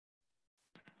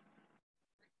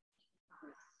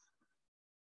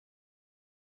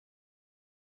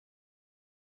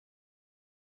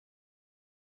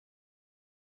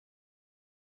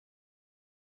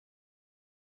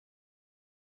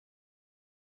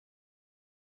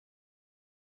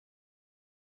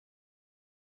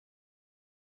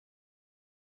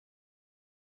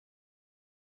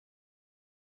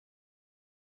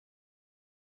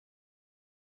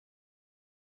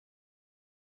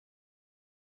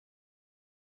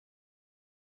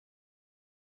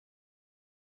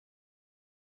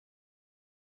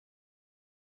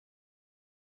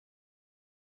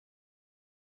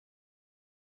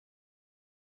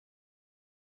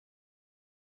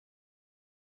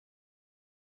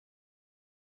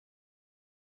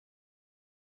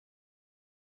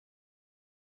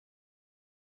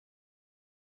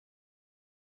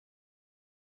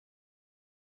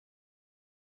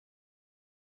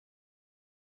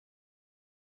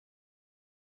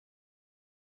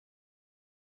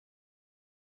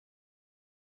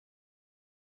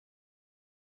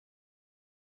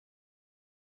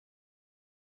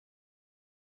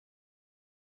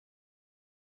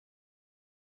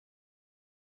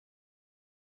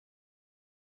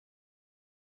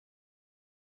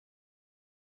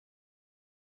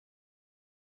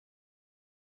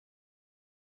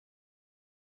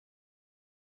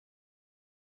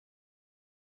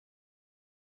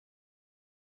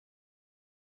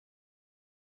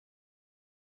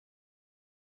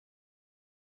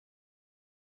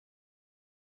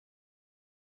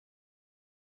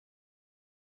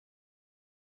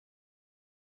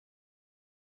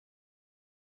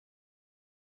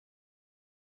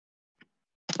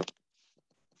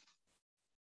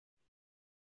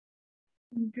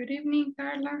Good evening,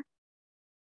 Carla.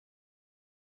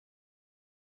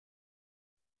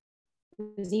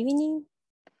 Good evening.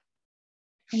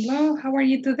 Hello, how are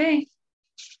you today?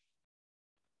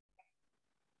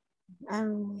 I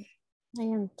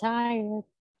am tired,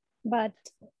 but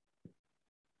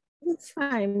it's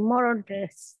fine, more or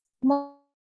less.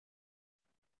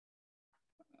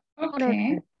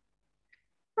 Okay,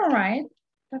 all right,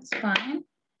 that's fine.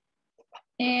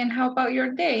 And how about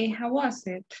your day? How was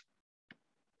it?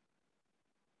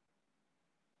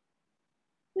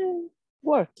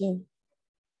 Working.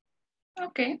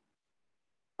 Okay,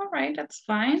 all right, that's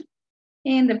fine.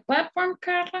 And the platform,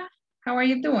 Carla, how are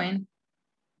you doing?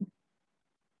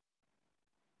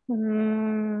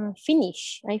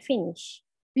 Finish. I finish.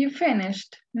 You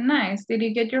finished. Nice. Did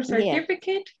you get your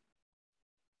certificate?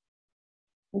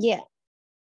 Yeah.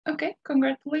 Okay,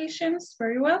 congratulations.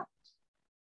 Very well.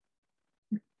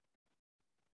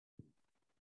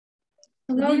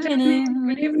 Hello, Good evening. Janet.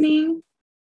 Good evening.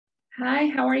 Hi,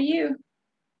 how are you?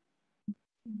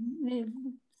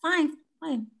 Fine,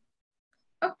 fine.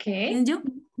 Okay. And you?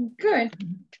 Good.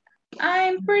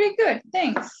 I'm pretty good,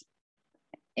 thanks.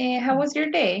 How was your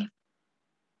day?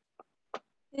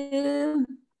 It's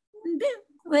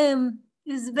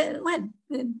very well.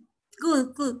 Good,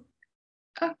 good.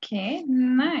 Okay,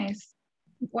 nice.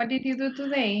 What did you do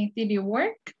today? Did you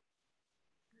work?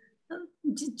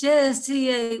 Just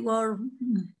see I work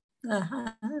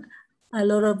a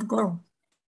lot of work.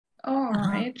 All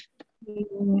right.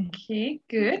 Okay,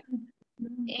 good.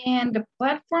 And the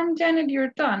platform, Janet,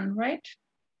 you're done, right?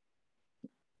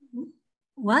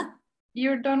 What?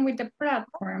 You're done with the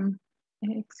platform.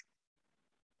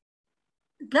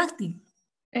 Plastic.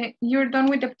 You're done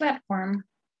with the platform.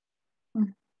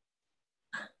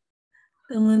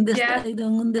 Don't understand. I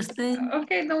don't understand.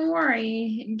 Okay, don't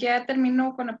worry. Ya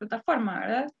terminó con la plataforma,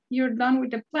 ¿verdad? You're done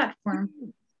with the platform.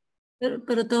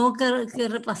 Pero tengo que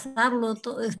repasarlo,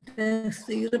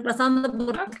 estoy repasando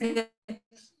porque, por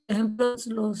ejemplo,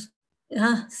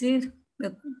 sí,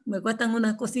 me cuestan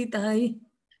unas cositas ahí.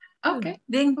 Okay,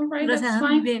 bien, all right, gracias. that's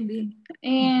fine. Bien, bien.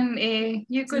 And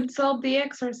you could solve the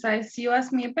exercise you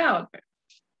asked me about.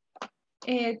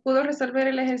 Pudo resolver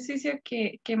el ejercicio del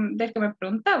que me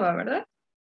preguntaba, ¿verdad?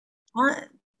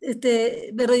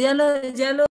 Pero ya lo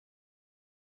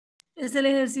es el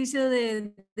ejercicio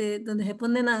de donde se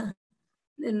ponen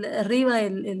arriba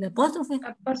el apóstrofe,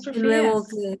 Apostrophe, y luego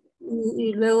yes.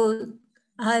 y luego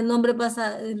el nombre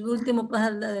pasa, el último pasa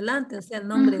adelante, o sea, el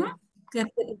nombre que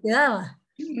quedaba.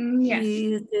 Yes.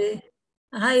 Y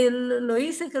y lo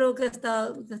hice, creo que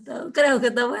está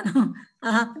bueno.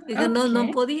 Es que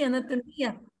no podía, no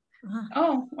entendía.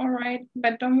 Oh, all right,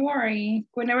 but don't worry.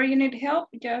 Whenever you need help,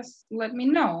 just let me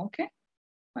know, okay?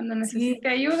 Cuando necesite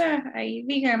ayuda, ahí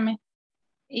dígame.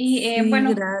 Y Sí,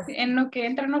 bueno, gracias. en lo que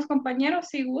entran los compañeros,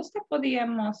 si gusta,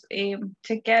 podíamos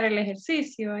chequear el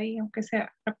ejercicio ahí, aunque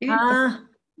sea rapidito.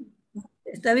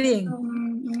 Está bien.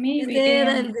 Maybe, Este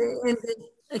era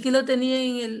aquí lo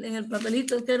tenía en el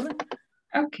papelito, ¿verdad?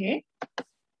 Ok.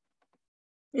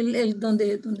 El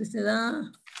donde se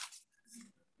da,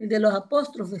 el de los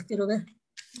apóstrofes, quiero ver.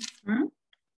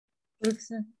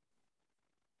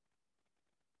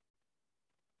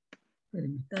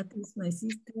 That is my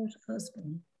sister's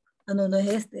husband. No, no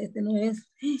es este no es,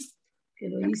 que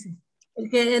lo hice.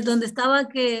 El donde estaba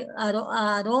que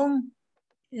Aarón,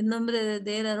 el nombre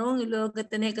de él Aarón, y luego que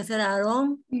tenía que ser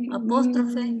Aarón,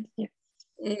 apóstrofe.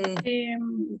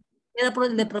 Era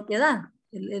el de propiedad,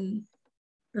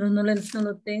 pero no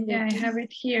lo tengo. Yeah, I have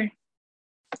it here.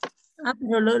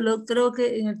 Pero creo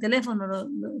que en el teléfono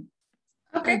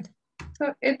Okay,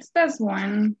 so it's this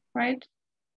one, right?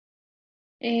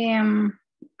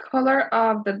 Color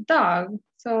of the dog.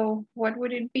 So what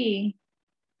would it be?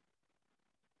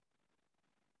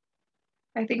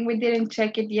 I think we didn't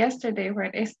check it yesterday,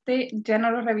 right? Ya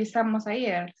no lo revisamos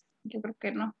ayer. Yo creo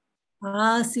que no.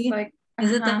 Sí. Like,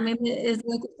 ese también me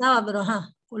gustaba, pero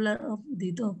color of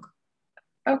the dog.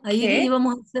 Okay. Ahí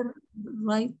íbamos a hacer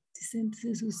right,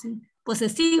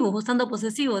 posesivo, usando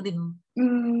posesivo, dijo.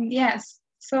 Yes,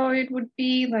 so it would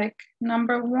be like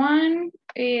number 1,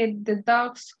 the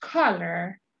dog's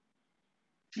color.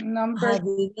 Number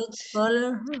the dog's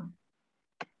color.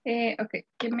 Okay,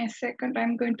 give me a second.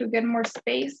 I'm going to get more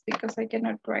space because I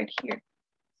cannot write here.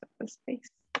 So space.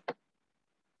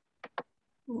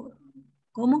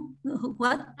 ¿Cómo?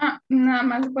 What? Nada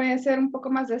más voy a hacer un poco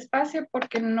más de espacio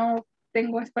porque no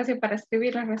tengo espacio para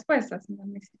escribir las respuestas. Sí.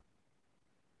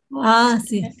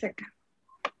 Me seca.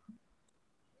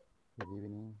 Good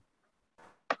evening.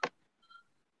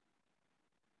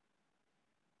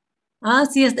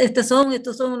 Sí, estos son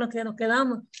los que nos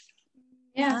quedamos.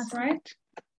 Yes, right?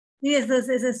 Sí,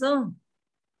 esos son.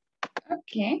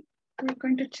 Okay, we're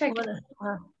going to check it.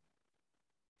 Color.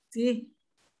 Sí.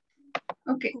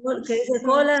 Okay. Que dice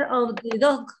color of the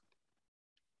dog.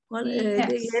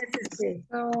 Yes.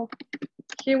 So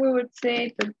here we would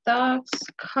say the dog's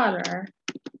color.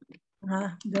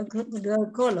 The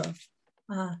color.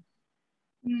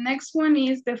 Next one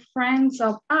is the friends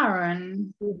of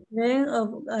Aaron. The friend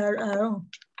of Aaron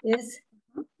is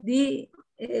the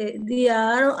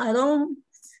Aaron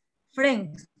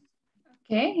friends.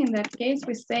 Okay, in that case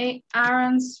we say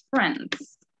Aaron's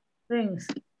friends. Friends.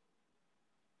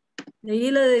 The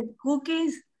yellow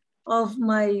cookies of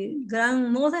my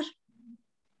grandmother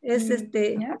is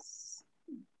Yes.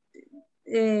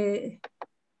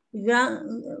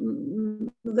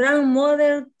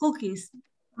 Grandmother cookies.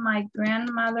 My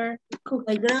grandmother cookies.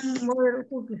 My grandmother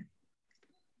cookies.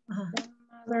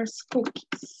 Grandmother's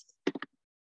cookies.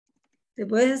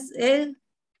 Después el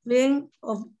friend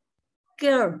of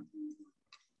care.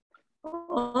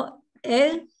 O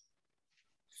el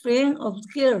friend of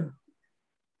care.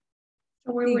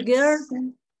 So we would girl,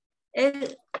 say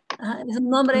es un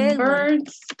nombre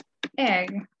bird's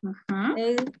egg.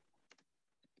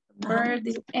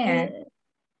 Bird's egg.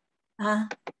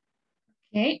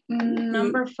 Okay,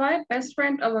 number 5, best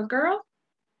friend of a girl.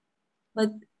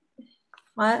 But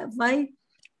why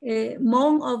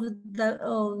mom of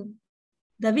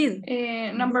David.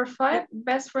 Number 5,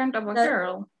 best friend of a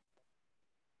girl.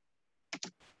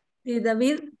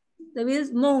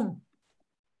 David's mom.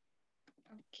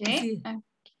 Okay,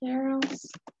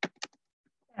 Carol's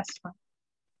best friend.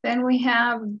 Then we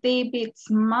have David's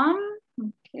mom.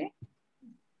 Okay.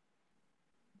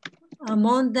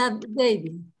 Among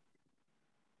David.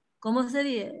 ¿Cómo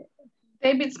sería?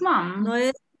 David's mom. No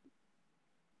es.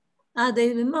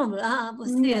 David's mom.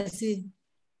 Pues sí, yes. Sí.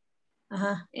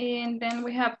 And then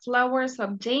we have flowers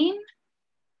of Jane.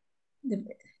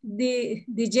 The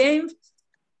James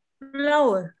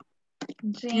flower.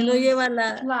 James no lleva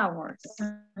la flowers.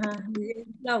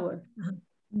 Flower.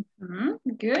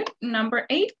 Good. Number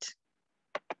 8.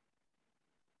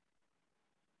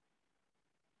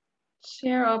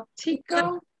 Share of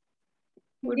Tico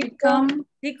would become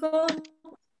Tico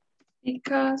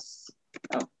because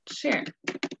of share.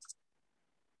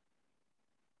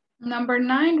 Number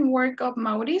 9, work of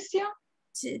Mauricio.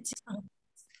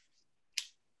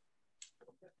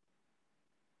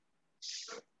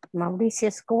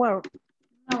 Mauricio's work.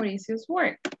 Mauricio's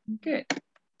work. Good.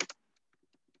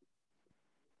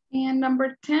 And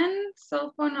number 10,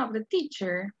 cell phone of the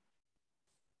teacher.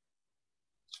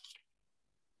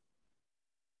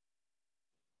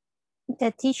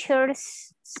 The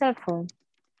teacher's cell phone.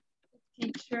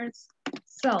 Teacher's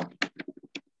cell phone.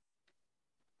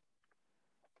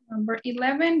 Number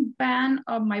 11, van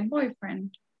of my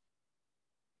boyfriend.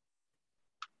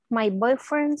 My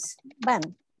boyfriend's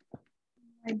van.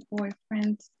 My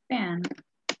boyfriend's van.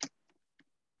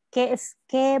 ¿Qué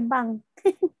van?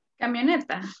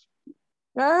 Camioneta.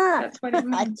 That's what it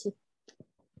means.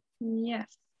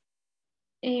 Yes.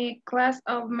 A class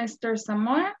of Mr.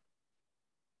 Zamora.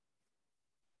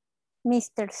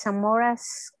 Mr.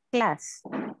 Zamora's class.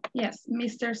 Yes,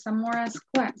 Mr. Zamora's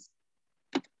class.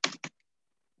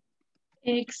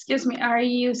 Excuse me, are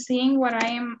you seeing what I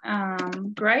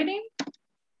am writing?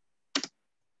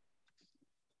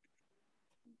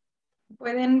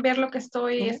 ¿Pueden ver lo que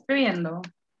estoy escribiendo?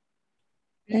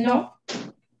 No.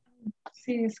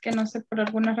 Sí, es que no sé, por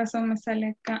alguna razón me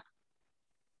sale acá.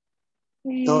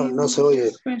 No se oye.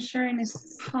 Screen sharing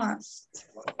is paused.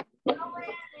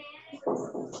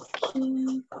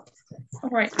 All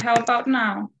right, how about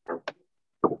now?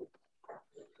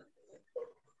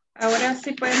 Ahora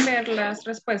sí pueden ver las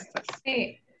respuestas.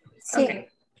 Sí. Okay.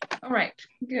 All right,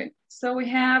 good. So we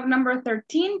have number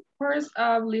 13, purse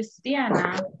of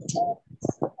Luciana.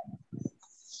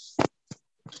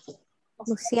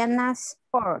 Luciana's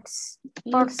purse.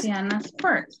 Luciana's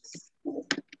purse.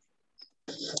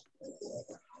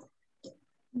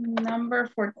 Number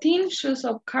 14, shoes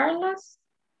of Carlos.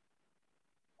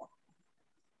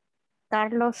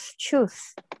 Carlos'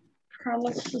 shoes.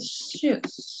 Carlos's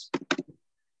shoes.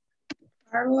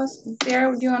 Carlos,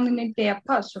 there you only need the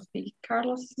apostrophe.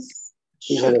 Carlos's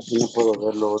Híjole, que no puedo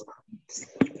ver lo otro.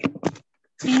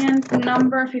 And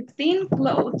number 15,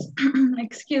 clothes.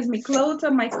 Excuse me, clothes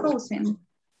of my cousin.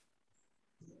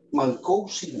 My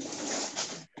cousin.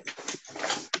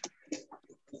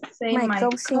 Say my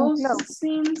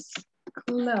cousin's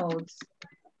clothes.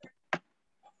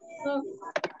 So,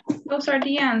 those are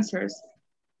the answers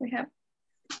we have.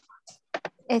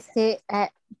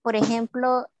 Por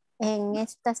ejemplo, en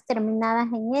estas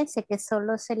terminadas en S, que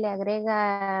solo se le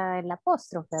agrega el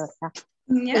apóstrofe, ¿verdad?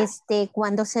 Yeah.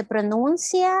 Cuando se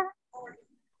pronuncia,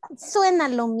 suena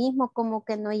lo mismo como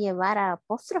que no llevara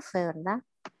apóstrofe, ¿verdad?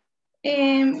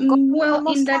 Well,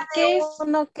 in that case,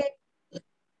 Uno que...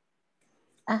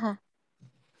 Ajá.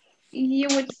 you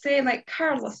would say like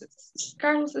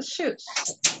Carlos's shoes.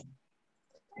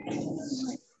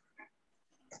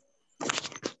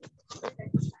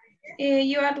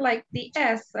 You add like the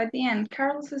S at the end,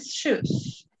 Carlos's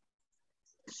shoes.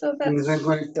 So that's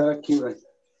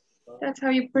how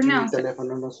you pronounce it.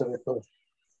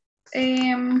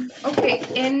 Okay,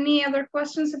 any other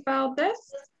questions about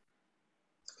this?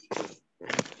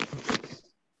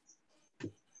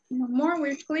 No more,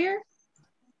 we're clear?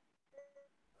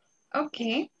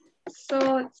 Okay, so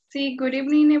let's see. Good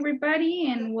evening, everybody,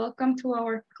 and welcome to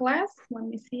our class. Let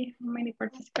me see how many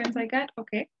participants I got.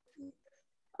 Okay.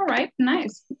 All right,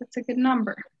 nice. That's a good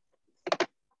number.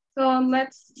 So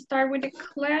let's start with the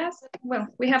class. Well,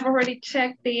 we have already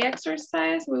checked the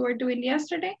exercise we were doing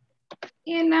yesterday.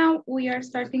 And now we are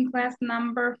starting class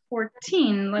number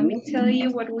 14. Let me tell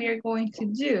you what we are going to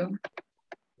do.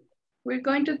 We're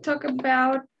going to talk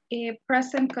about a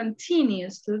present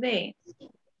continuous today.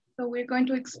 So we're going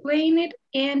to explain it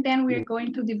and then we're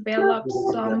going to develop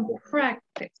some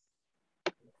practice.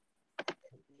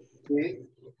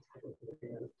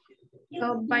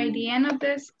 So by the end of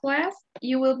this class,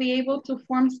 you will be able to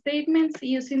form statements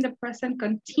using the present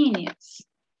continuous.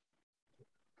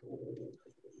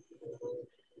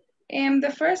 And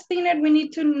the first thing that we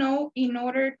need to know in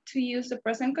order to use the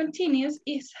present continuous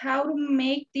is how to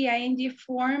make the ing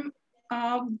form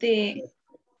of the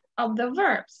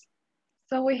verbs.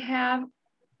 So we have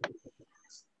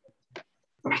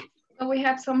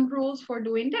some rules for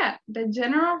doing that. The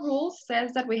general rule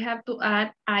says that we have to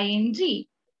add ing.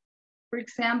 For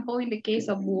example, in the case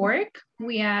of work,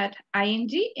 we add ing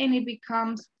and it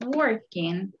becomes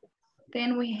working.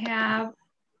 Then we have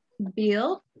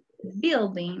build,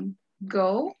 building,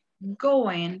 go,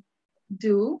 going,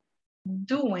 do,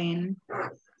 doing.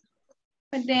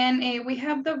 But then we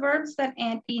have the verbs that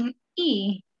end in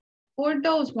E. For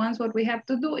those ones, what we have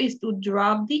to do is to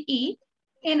drop the E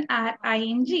and add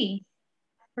ing.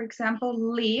 For example,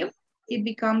 live, it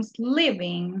becomes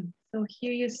living. So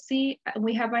here you see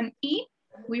we have an E,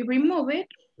 we remove it,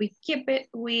 we keep it,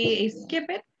 we skip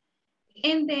it,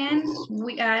 and then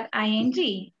we add ing,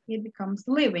 it becomes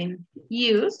living.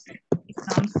 Use,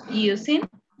 becomes using.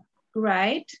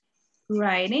 Write,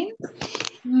 writing.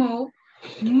 Move,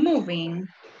 moving.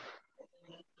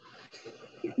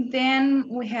 Then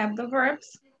we have the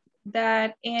verbs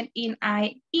that end in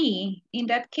IE. In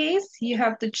that case, you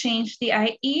have to change the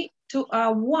IE to a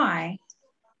Y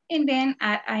and then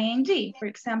add ing. For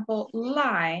example,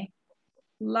 lie.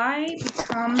 Lie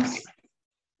becomes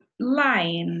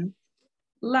lying.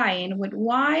 Lying with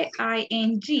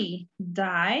Y-I-N-G.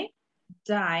 Die,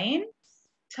 dying.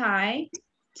 Tie,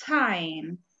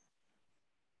 tying.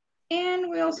 And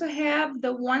we also have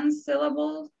the one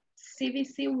syllable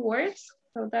CVC words.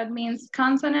 So that means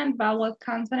consonant, vowel,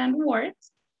 consonant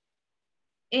words.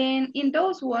 And in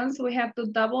those ones, we have to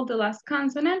double the last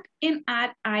consonant and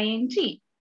add ing.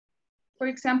 For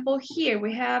example, here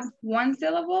we have one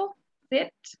syllable,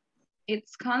 sit,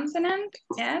 it's consonant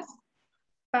S,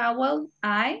 vowel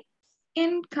I,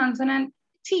 and consonant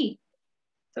T.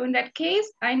 So in that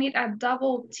case, I need a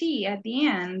double T at the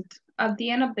end of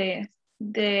the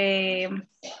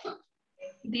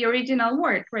original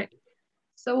word, right?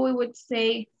 So we would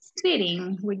say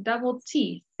sitting with double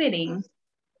T, sitting.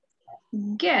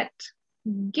 Get,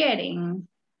 getting.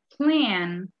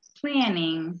 Plan,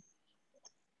 planning.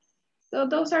 So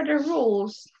those are the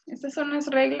rules. Estas son las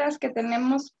reglas que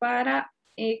tenemos para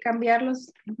cambiar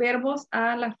los verbos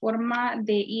a la forma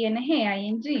de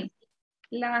ing.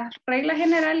 La regla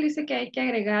general dice que hay que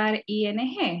agregar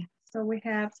ing. So we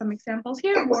have some examples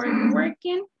here,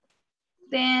 working.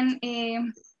 Then,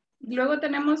 luego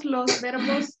tenemos los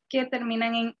verbos que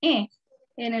terminan en E.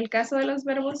 En el caso de los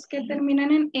verbos que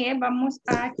terminan en E, vamos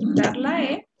a quitar la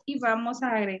E y vamos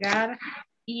a agregar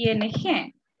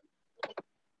ing.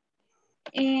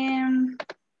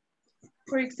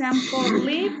 For example,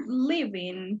 live,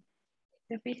 living.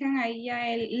 ¿Se fijan ahí ya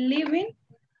el living?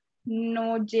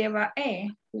 No lleva E,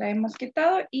 la hemos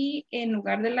quitado y en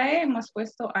lugar de la E hemos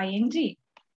puesto ing.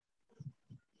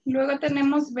 Luego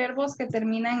tenemos verbos que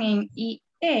terminan en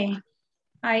IE,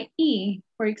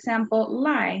 por ejemplo,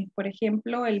 lie, por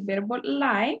ejemplo, el verbo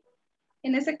lie.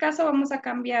 En ese caso vamos a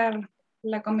cambiar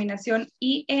la combinación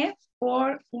IE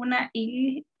por una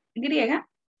Y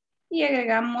y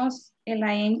agregamos el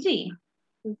ing,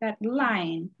 we got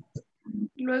lying.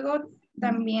 Luego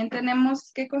también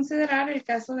tenemos que considerar el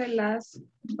caso de las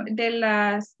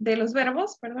de los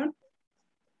verbos, perdón,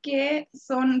 que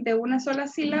son de una sola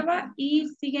sílaba y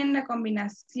siguen la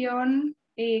combinación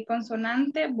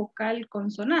consonante, vocal,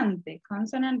 consonante.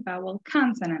 Consonant, vowel,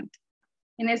 consonant.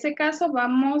 En ese caso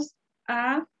vamos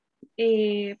a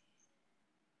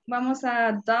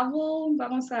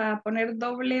poner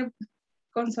doble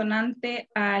consonante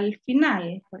al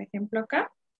final. Por ejemplo acá,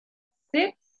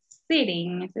 sit,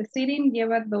 sitting. Ese sitting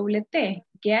lleva doble T.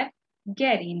 Get,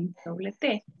 getting, doble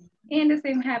T. And the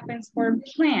same happens for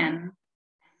plan.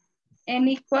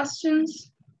 Any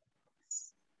questions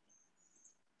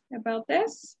about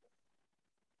this?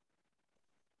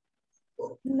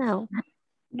 No.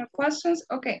 No questions?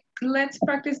 Okay, let's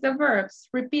practice the verbs.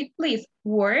 Repeat, please.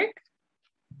 Work,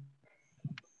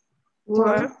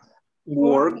 Work.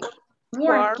 Work.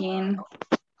 working,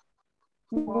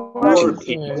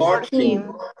 Working.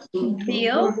 Working.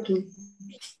 build,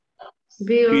 Build.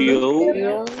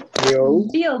 Build.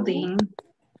 building,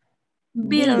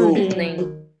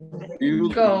 Building.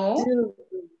 Building. go,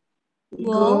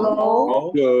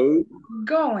 Go. Go.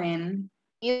 going,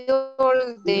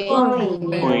 Going.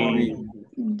 Going.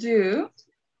 do,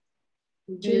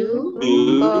 Do.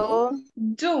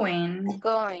 doing,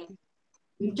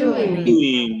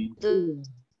 Doing.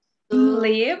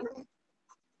 live,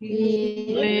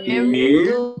 Live.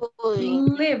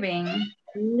 living, Living.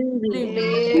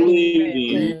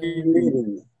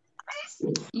 Living.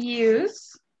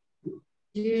 use,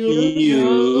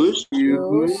 Use.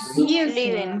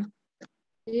 using,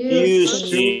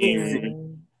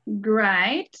 Using.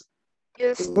 write,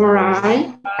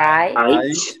 Right.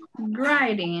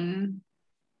 writing,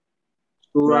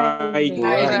 Right.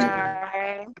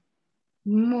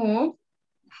 move,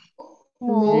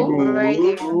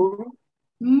 Move.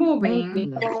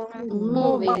 moving,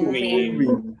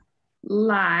 Moving.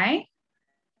 lie,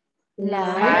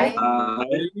 I.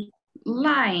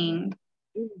 lying,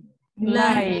 Lying.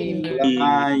 Lying.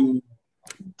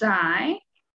 die,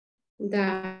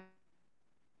 Dying.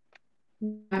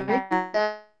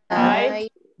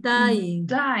 dying,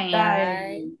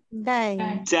 Dying.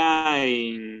 Dying.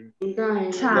 tie,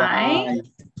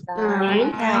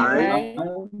 Dying.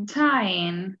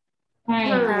 tying,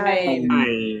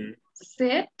 Dying.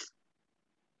 sit,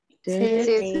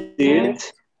 Sitting.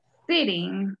 Sit.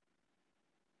 sitting,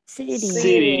 Sitting.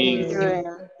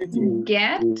 Sitting.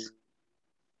 get,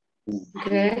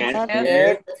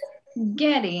 Get.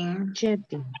 getting,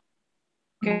 Getting.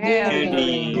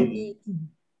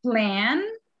 plan,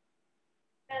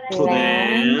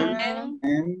 Plan.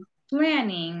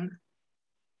 planning.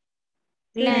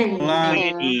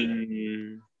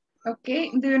 Planning. Okay,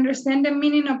 do you understand the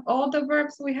meaning of all the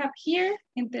verbs we have here?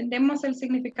 ¿Entendemos el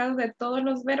significado de todos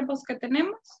los verbos que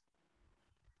tenemos?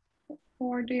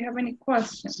 Or do you have any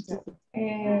questions?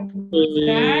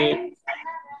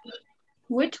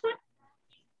 Which one?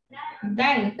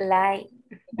 Like.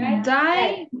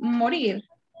 Die, morir.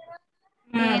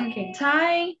 And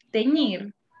tie,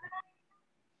 teñir.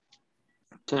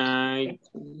 Tie.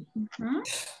 Mhm.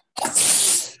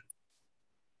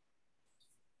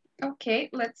 Okay,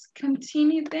 let's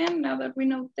continue then. Now that we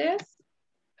know this,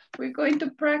 we're going to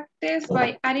practice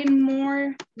by adding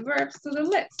more verbs to the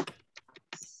list.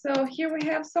 So here we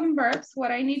have some verbs.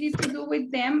 What I need you to do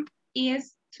with them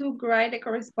is to write the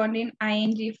corresponding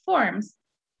ing forms.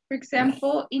 For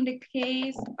example, in the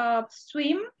case of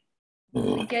swim,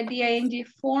 we get the ing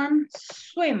form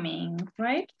swimming,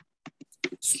 right?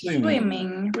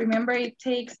 Swimming. Remember, it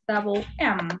takes double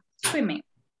M, swimming.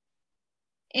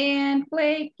 And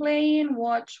play, playing,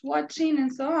 watch, watching,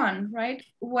 and so on, right?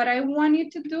 What I want you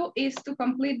to do is to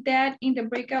complete that in the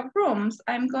breakout rooms.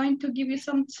 I'm going to give you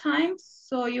some time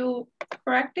so you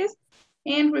practice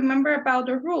and remember about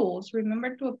the rules.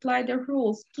 Remember to apply the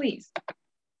rules, please.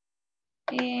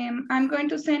 I'm going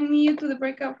to send you to the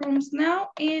breakout rooms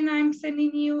now, and I'm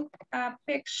sending you a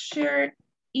picture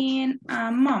in a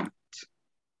moment.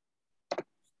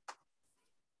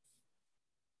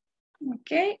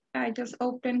 Okay, I just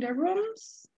opened the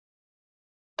rooms.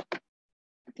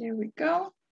 There we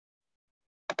go.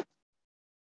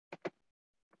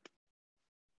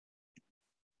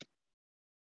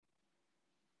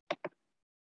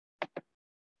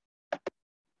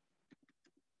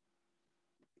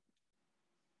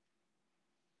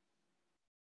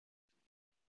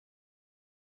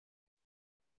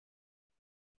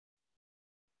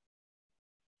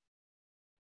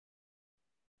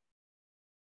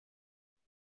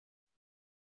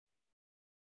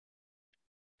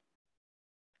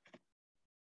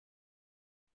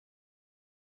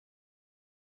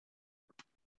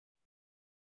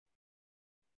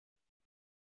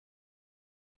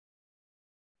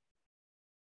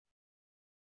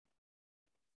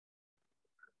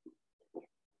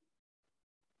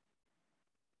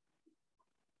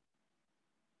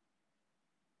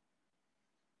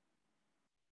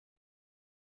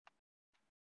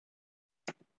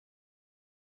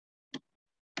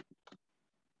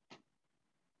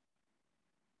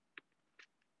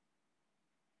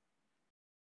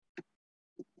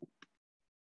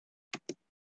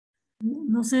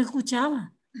 No se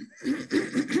escuchaba.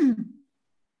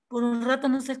 Por un rato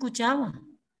no se escuchaba.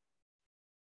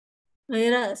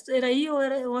 ¿Era ahí o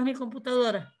es mi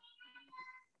computadora?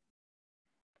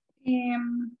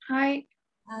 Hi,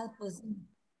 Ah, pues.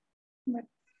 let's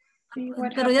see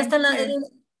what Pero ya happened está here.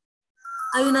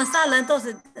 hay una sala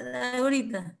entonces,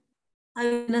 ahorita.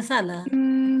 Hay una sala.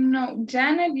 No,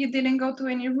 Janet, you didn't go to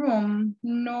any room.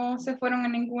 No se fueron a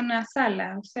ninguna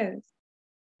sala ustedes.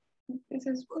 This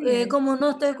is weird. Como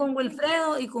no estoy con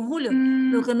Wilfredo y con Julio,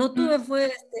 lo que no tuve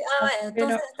fue vaya, entonces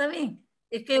Pero está bien.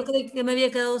 Es que yo creí que me había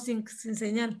quedado sin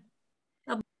señal.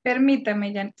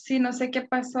 permítame, Janet. Sí, no sé qué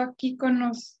pasó aquí con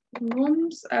los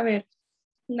rooms. A ver,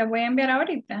 la voy a enviar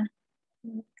ahorita.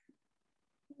 This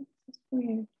is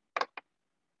weird.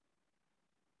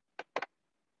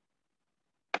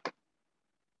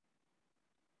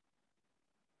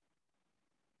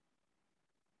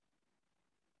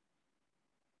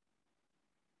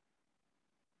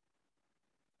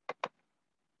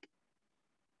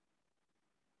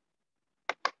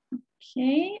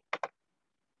 Okay.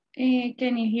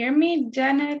 Can you hear me,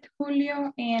 Janet,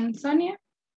 Julio, and Sonia?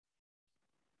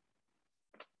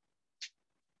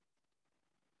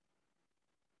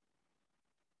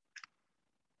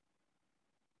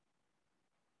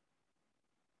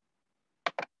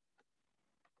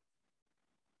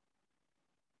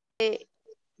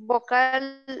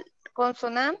 Vocal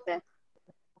consonante.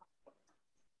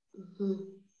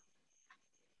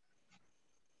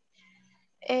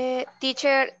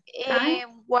 Teacher, Hi.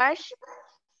 wash.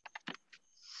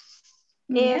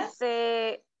 Yes.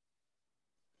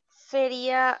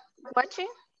 Sería watching.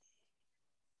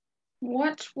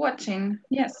 Watching.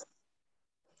 Yes.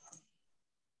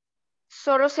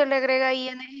 Solo se le agrega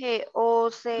ing o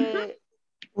se...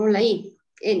 O la I,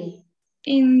 N.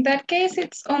 In that case,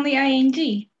 it's only ing.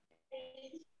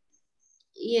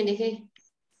 ING.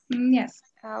 Yes.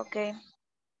 Ok.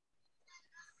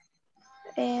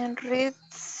 And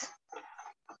reads.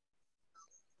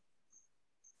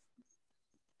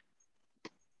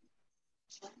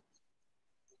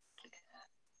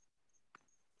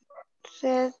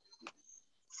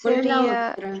 ¿Cuál es la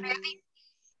Sería otra?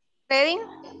 reading.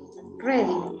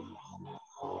 Ready.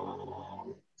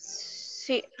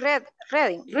 Sí,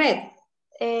 reading. Red.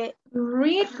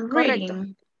 Correcto.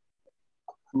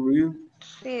 Reading.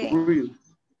 Reading.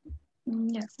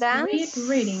 Yes. Dance.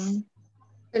 Reading.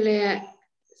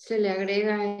 Se le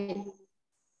agrega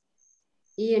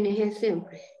ING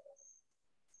siempre.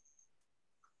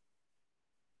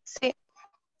 Sí.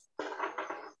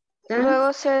 Dance.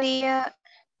 Luego sería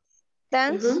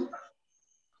dance.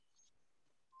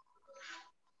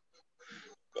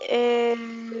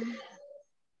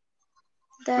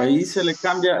 Dance. Ahí se le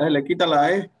cambia, se le quita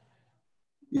la E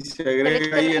y se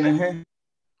agrega ING.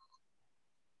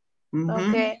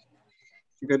 Ok.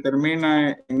 Que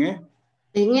termina en E.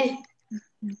 En E.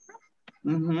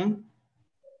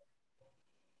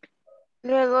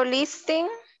 Luego listing.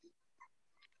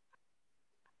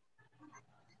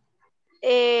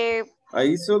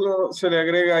 Ahí solo se le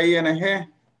agrega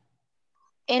ING.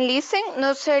 En listen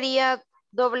no sería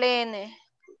doble N.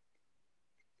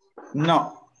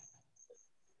 No.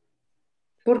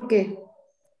 ¿Por qué?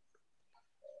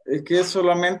 Es que es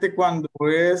solamente cuando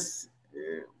es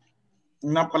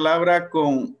una palabra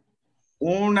con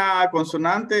una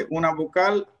consonante, una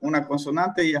vocal, una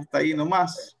consonante y hasta ahí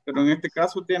nomás. Pero en este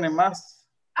caso tiene más.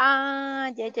 Ah,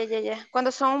 ya.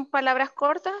 Cuando son palabras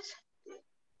cortas.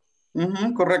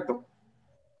 Correcto.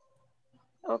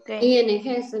 Ok.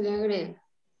 ING se le agrega.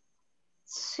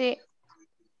 Sí.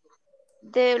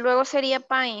 Luego sería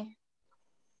pine.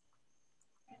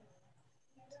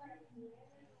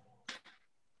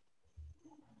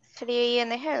 Sería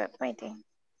ING, painting.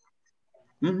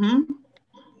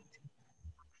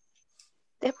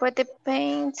 Después de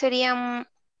paint sería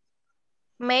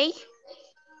make.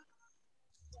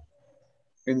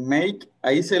 En make,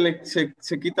 ahí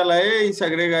se quita la E y se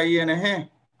agrega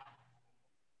ING.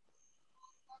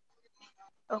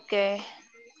 Ok.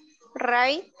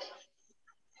 Write.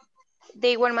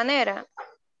 De igual manera.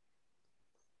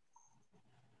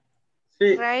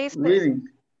 Sí, Write. reading.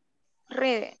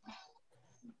 Reading.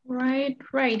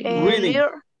 Writing. Reading.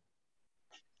 Lure.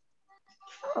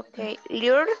 Ok.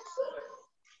 Lure.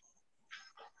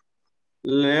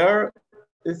 Learn,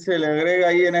 se le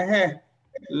agrega ING.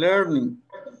 Learning.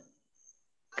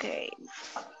 Ok.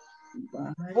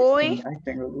 Ahí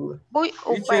tengo dudas. Voy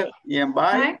o Teacher, buy. y en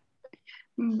buy.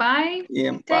 Buy Y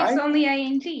en takes buy. only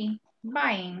ing.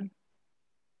 Buying.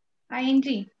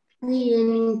 ING.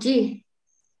 ING.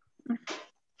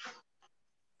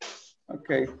 Ok.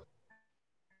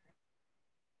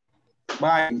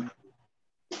 Buying.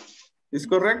 Is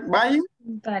correct, vayan?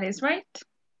 That is right.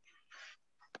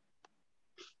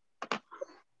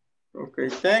 Okay,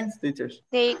 thanks, teachers.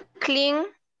 They clean.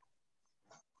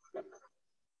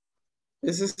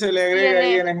 Ese se le agrega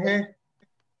ING.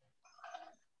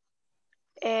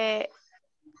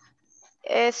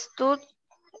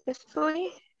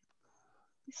 Study.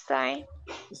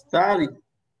 Study.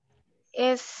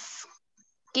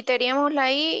 Quitaríamos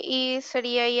la I y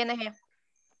sería ING.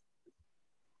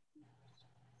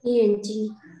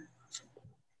 ING.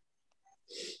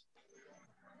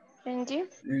 ING.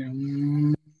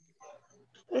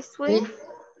 Study.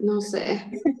 No sé.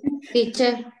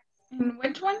 Teacher. And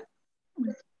which one?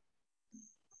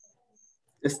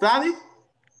 Study.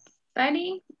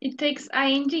 Study. It takes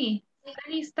ing.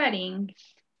 Study, studying.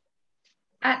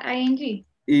 At ing.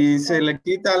 Y se le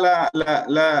quita la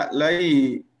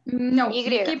I. No, Y.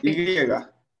 you keep it. Y.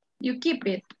 You keep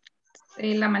it.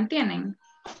 La mantienen.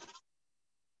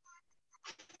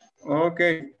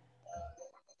 Okay.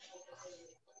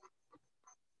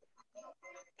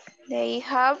 They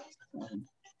have.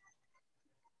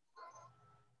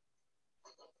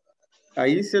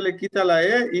 Ahí se le quita la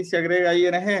E y se agrega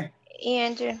ING.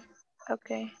 ING.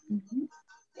 Okay.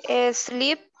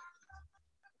 Sleep.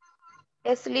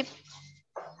 Sleep.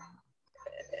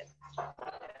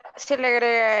 Se le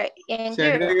agrega ING.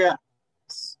 Se agrega.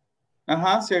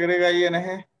 Ajá, se agrega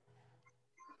ING.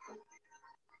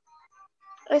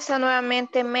 Esa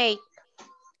nuevamente make.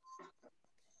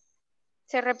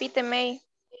 Se repite make.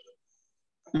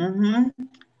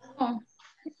 Oh,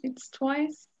 it's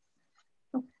twice.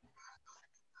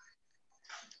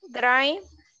 Dry.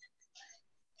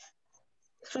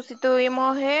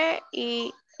 Sustituimos E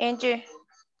y NG.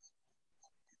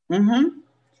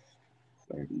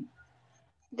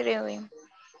 Dry.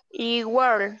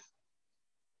 Igual.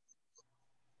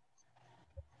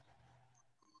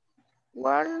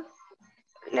 Igual.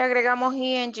 Le agregamos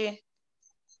ING.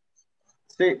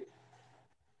 Sí.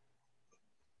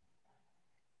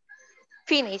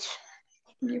 Finish.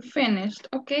 You finished.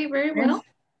 Okay, very well.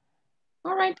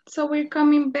 All right, so we're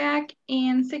coming back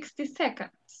in 60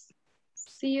 seconds.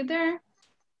 See you there.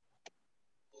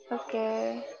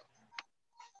 Okay.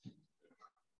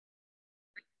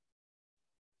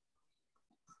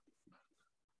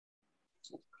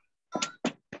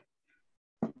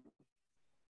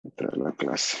 Entrar a la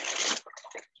clase.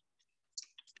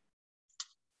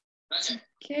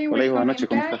 Okay, Hola, we're buenas coming noches,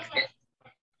 ¿cómo back. estás?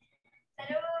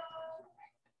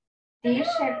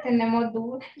 Teacher, tenemos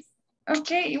dudas.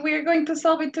 Okay, we're going to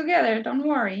solve it together, don't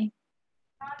worry.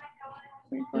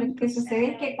 Lo que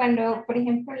sucede es que cuando, por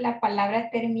ejemplo, la palabra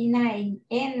termina en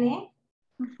N,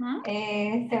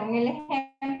 según el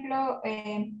ejemplo,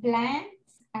 plan,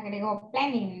 agregó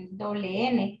planning, doble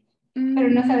N, pero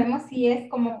no sabemos si es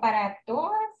como para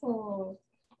todas o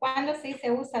cuándo sí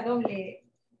se usa doble.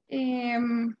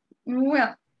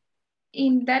 Well,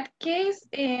 in that case,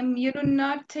 you do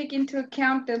not take into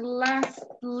account the last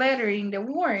letter in the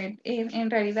word. En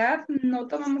realidad, no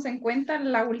tomamos en cuenta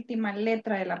la última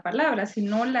letra de la palabra,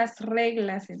 sino las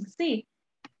reglas en sí.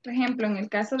 Por ejemplo, en el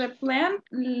caso de plan,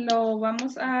 lo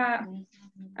vamos a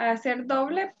hacer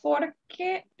doble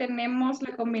porque tenemos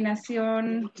la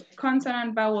combinación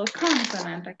consonant, vowel,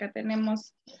 consonant. Acá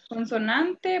tenemos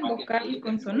consonante, vocal y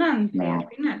consonante al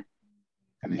final.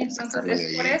 Entonces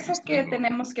es por eso que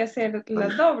tenemos que hacer la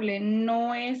doble,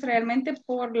 no es realmente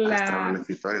por la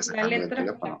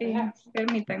letra.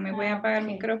 Permítanme, voy a apagar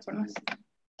micrófonos.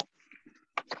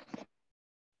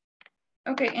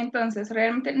 Ok, entonces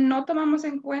realmente no tomamos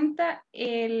en cuenta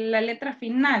la letra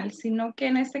final, sino que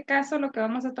en este caso lo que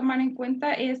vamos a tomar en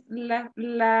cuenta es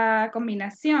la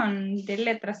combinación de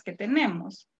letras que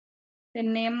tenemos.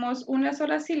 Tenemos una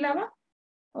sola sílaba,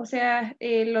 o sea,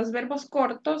 los verbos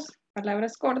cortos,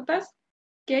 palabras cortas,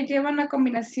 que llevan la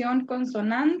combinación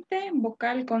consonante,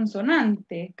 vocal,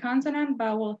 consonante, consonant,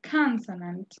 vowel,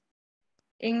 consonant.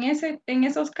 En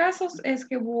esos casos es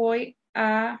que voy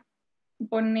a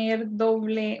poner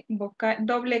doble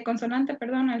consonante,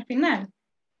 perdón, al final,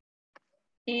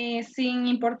 sin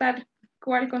importar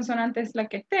cuál consonante es la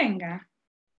que tenga.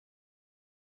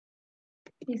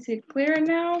 Is it clear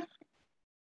now?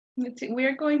 Let's see,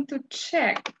 we're going to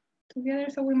check together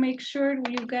so we make sure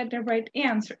you get the right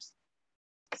answers.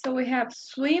 So we have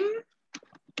swim,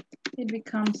 it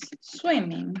becomes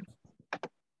swimming.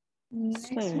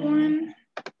 Next one,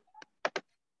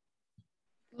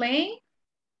 play.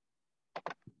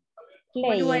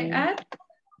 What do I add?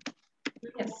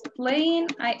 Yes, playing,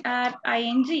 I add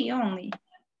ing only.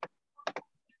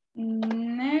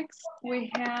 Next, we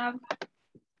have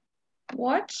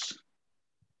watch.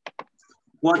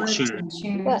 Watching.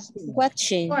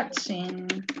 Watching. Watching.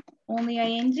 only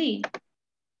ing.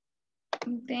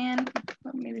 Then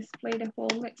let me display the whole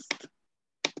list.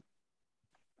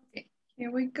 Okay,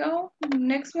 here we go.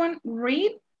 Next one,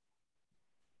 read.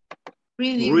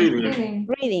 Reading.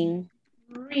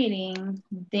 Reading.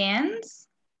 Dance.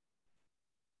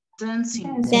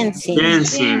 Dancing.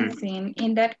 Dancing.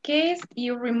 In that case,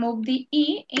 you remove the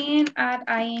E and add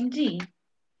ing.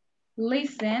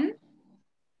 Listen.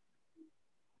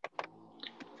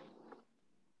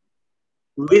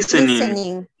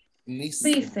 Listening.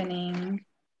 Listening.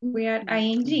 We add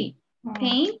ing.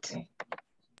 Paint.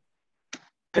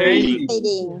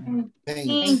 Painting.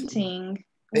 Painting.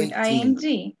 With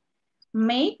ing.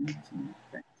 Make.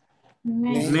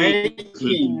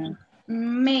 Making.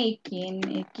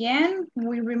 Making. Again,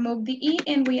 we remove the E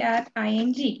and we add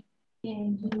ing.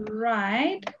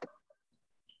 Write.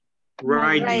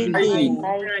 Writing.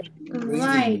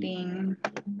 Writing.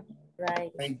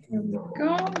 Here we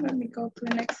go. Let me go to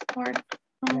the next part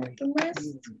of the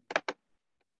list.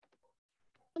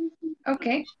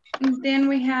 Okay. And then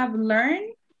we have learn.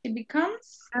 It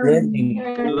becomes Learning.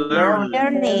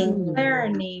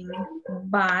 learning.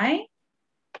 Buy.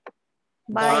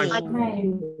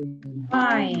 Buying.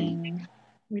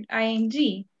 With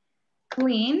ing.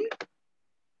 Clean.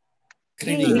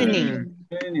 Cleaning.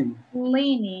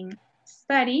 Cleaning.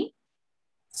 Study.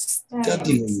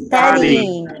 Studying.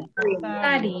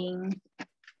 Studying.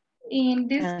 In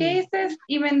these cases,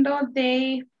 even though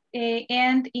they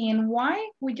end in Y,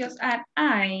 we just add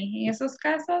I. En esos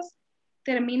casos,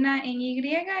 termina en Y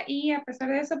y a pesar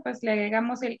de eso, pues le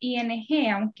agregamos el ING,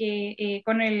 aunque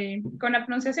con la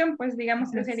pronunciación, pues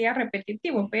digamos que sería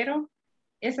repetitivo, pero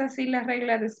es así la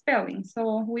regla de spelling.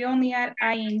 So, we only add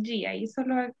ING. Ahí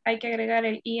solo hay que agregar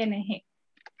el ING.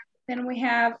 Then we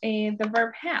have the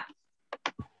verb have.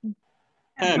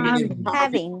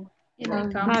 Having. It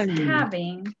becomes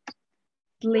having.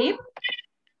 Sleep.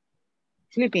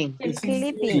 Sleeping.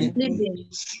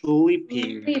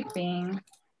 Sleeping.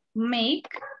 Make.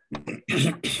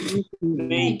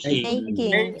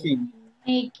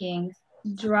 Making.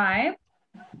 Drive.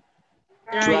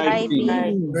 Driving.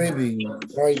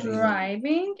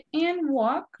 And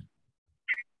walk.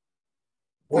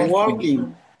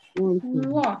 Walking.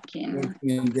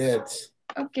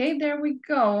 Okay, there we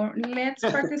go. Let's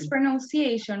practice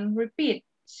pronunciation. Repeat.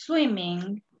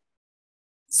 Swimming.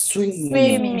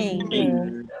 Swimming.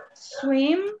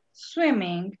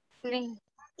 Swimming.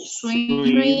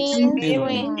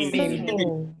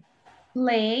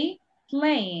 Play.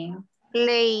 Playing.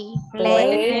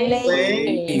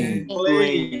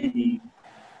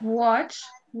 Watch.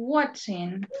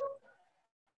 Watching.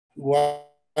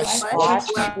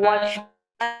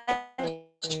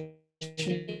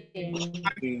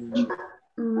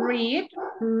 Read.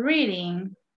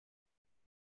 Reading.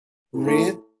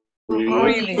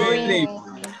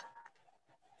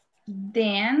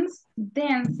 Dance.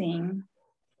 Dancing.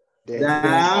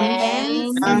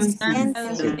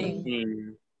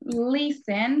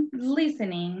 Listen.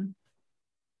 Listening.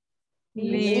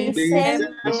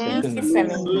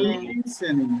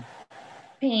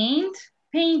 Paint.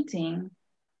 Painting.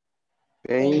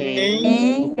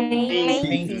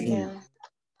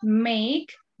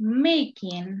 Make.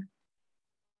 Making.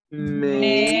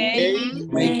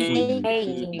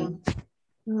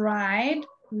 Ride.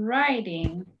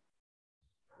 Riding.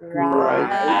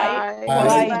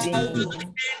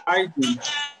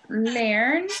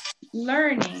 Learn.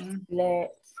 Learning.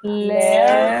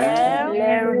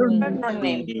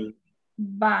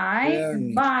 Buy.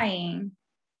 Buying.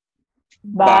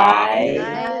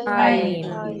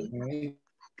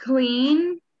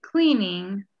 Clean.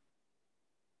 Cleaning.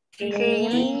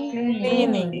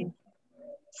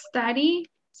 Study.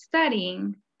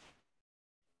 Studying.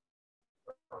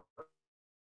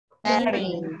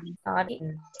 Have.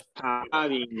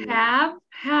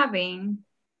 Having.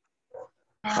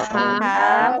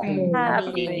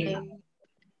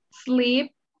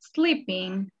 Sleep.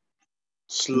 Sleeping.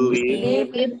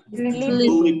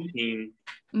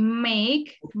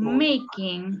 Make.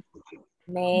 Making.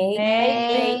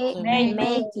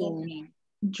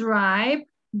 Drive.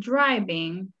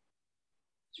 Driving.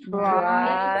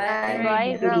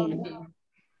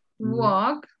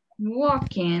 Walk.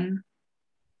 Walking.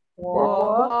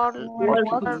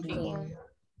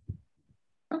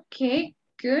 Okay,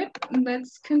 good.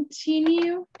 Let's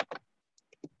continue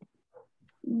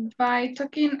by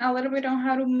talking a little bit on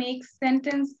how to make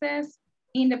sentences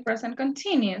in the present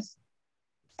continuous.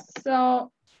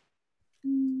 So,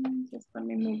 just let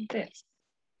me move this.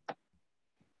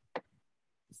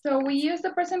 So we use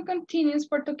the present continuous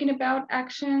for talking about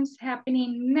actions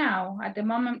happening now at the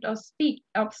moment of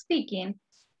speaking.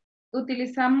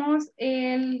 utilizamos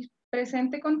el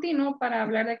presente continuo para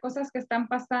hablar de cosas que están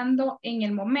pasando en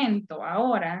el momento,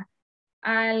 ahora,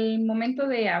 al momento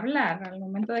de hablar, al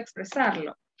momento de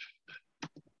expresarlo.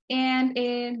 And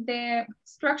the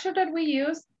structure that we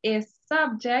use is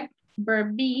subject,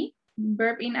 verb be,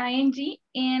 verb in ing,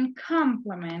 and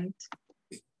complement.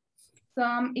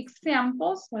 Some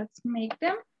examples, let's make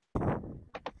them.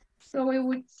 So we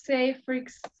would say, for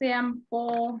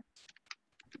example,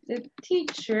 the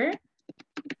teacher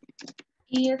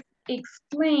is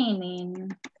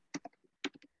explaining.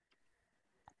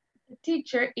 The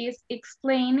teacher is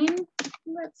explaining,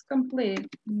 let's complete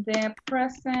the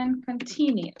present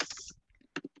continuous.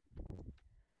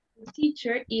 The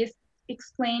teacher is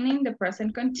explaining the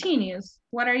present continuous.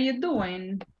 What are you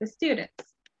doing, the students?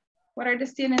 What are the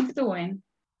students doing?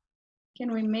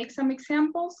 Can we make some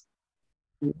examples?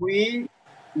 We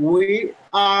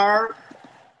are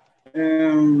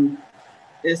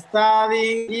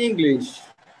studying English.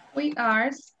 We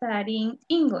are studying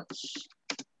English.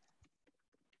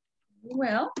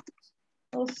 Well,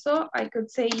 also I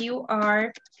could say you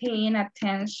are paying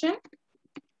attention.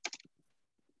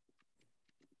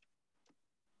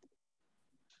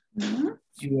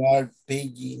 You are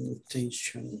paying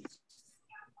attention.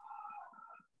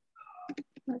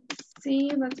 Let's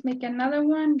see, let's make another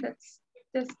one. That's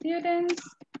the students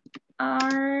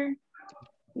are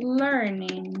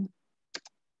learning.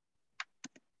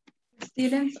 The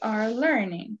students are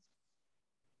learning.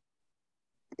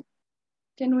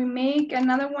 Can we make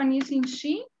another one using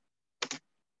she?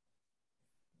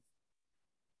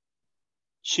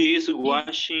 She is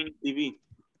watching TV.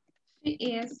 She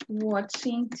is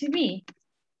watching TV.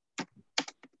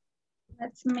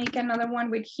 Let's make another one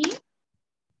with he.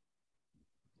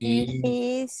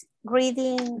 He is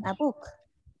reading a book.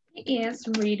 He is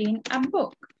reading a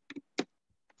book.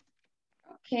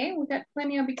 Okay, we got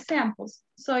plenty of examples.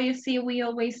 So you see, we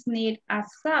always need a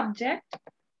subject.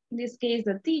 In this case,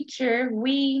 the teacher,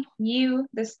 we, you,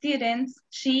 the students,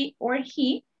 she or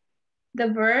he. The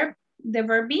verb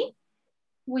be,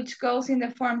 which goes in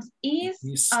the forms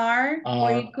is, are,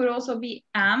 or it could also be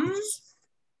am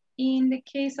in the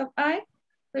case of I.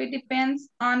 So it depends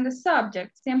on the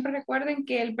subject. Siempre recuerden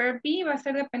que el verb be va a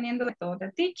ser dependiendo de todo.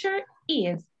 The teacher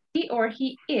is, he or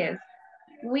he is.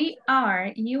 We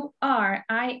are, you are,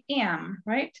 I am,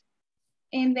 right?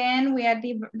 And then we add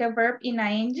the verb in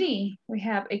ing. We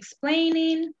have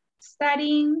explaining,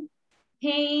 studying,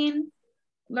 paying,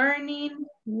 learning,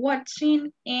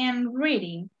 watching, and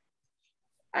reading.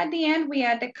 At the end, we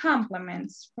add the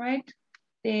complements, right?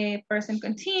 The present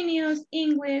continuous,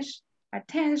 English,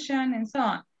 attention, and so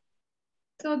on.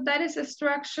 So that is a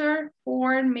structure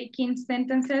for making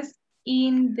sentences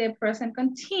in the present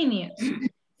continuous.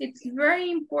 It's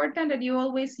very important that you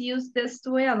always use these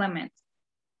two elements,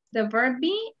 the verb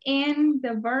be and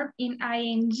the verb in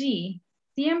ing.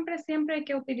 Siempre hay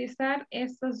que utilizar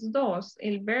estos dos,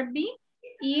 el verb be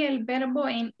y el verbo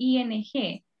en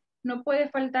ing. No puede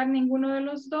faltar ninguno de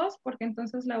los dos porque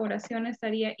entonces la oración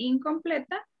estaría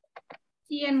incompleta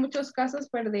y en muchos casos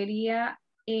perdería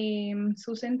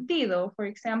su sentido. For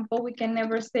example, we can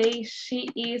never say she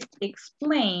is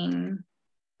explained.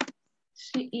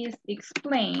 She is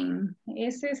explained.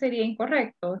 Ese sería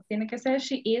incorrecto. Tiene que ser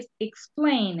she is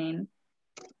explaining.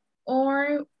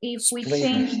 Or if we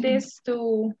change this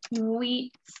to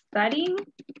we studying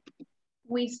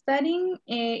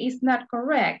is not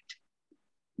correct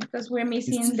because we're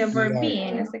missing the verb be.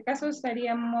 En este caso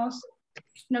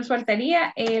nos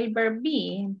faltaría el verb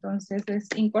be, entonces es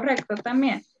incorrecto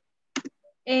también.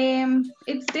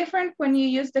 It's different when you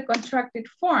use the contracted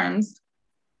forms.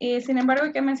 Sin embargo,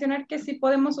 hay que mencionar que sí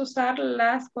podemos usar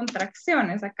las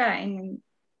contracciones acá.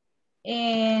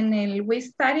 En el we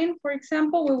studying, for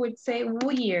example, we would say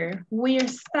we're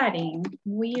studying,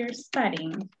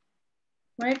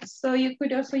 right? So you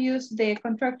could also use the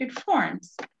contracted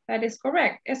forms. That is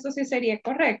correct. Eso sí sería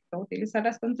correcto. Utilizar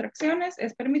las contracciones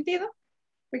es permitido.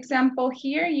 For example,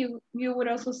 here you would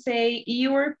also say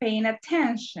you're paying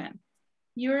attention.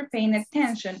 You're paying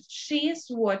attention. She's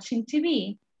watching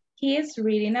TV. He is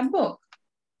reading a book.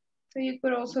 So you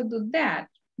could also do that,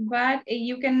 but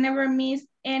you can never miss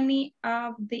any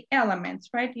of the elements,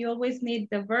 right? You always need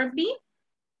the verb be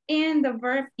and the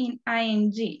verb in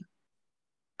ing.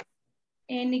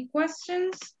 Any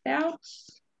questions,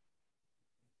 doubts?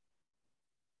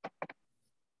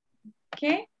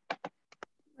 Okay,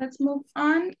 let's move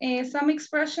on. Some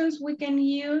expressions we can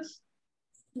use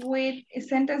with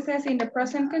sentences in the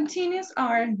present continuous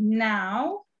are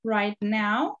now, right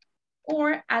now,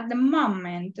 or at the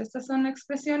moment. Estas son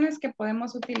expresiones que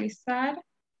podemos utilizar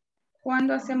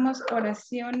cuando hacemos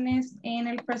oraciones en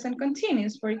el present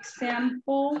continuous. For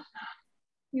example,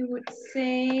 you would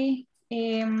say,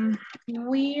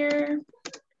 we're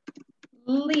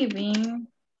living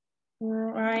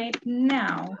right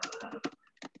now.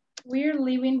 We're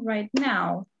living right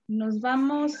now. Nos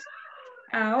vamos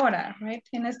ahora, right?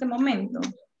 En este momento.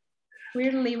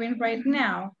 We're living right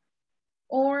now.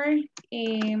 Or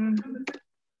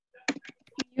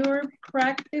you're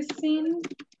practicing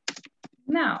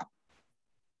now.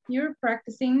 You're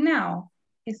practicing now.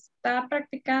 Está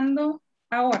practicando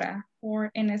ahora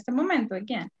or en este momento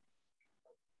again.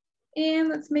 And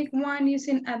let's make one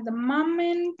using at the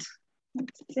moment.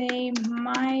 Let's say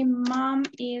my mom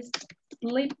is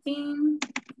sleeping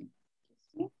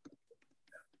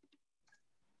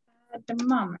at the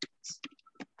moment.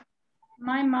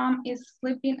 My mom is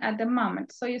sleeping at the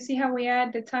moment. So you see how we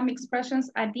add the time expressions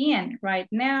at the end, right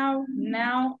now,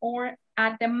 now, or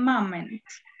at the moment.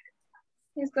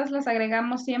 Estas las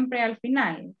agregamos siempre al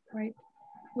final, right?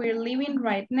 We're living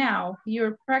right now.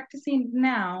 You're practicing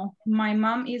now. My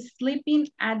mom is sleeping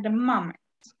at the moment.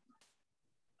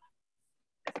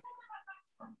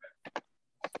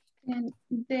 And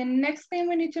the next thing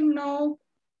we need to know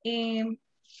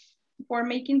for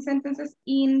making sentences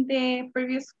in the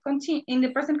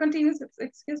present continuous,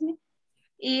 excuse me,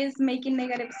 is making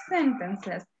negative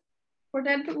sentences. For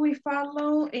that, we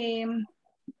follow a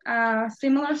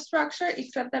similar structure,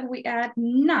 except that we add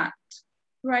not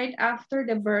right after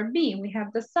the verb be. We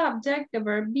have the subject, the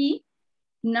verb be,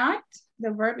 not, the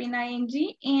verb in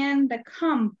ing, and the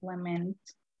complement.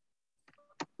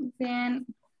 Then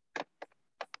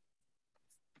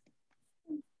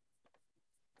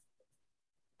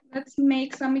let's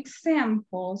make some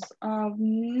examples of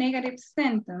negative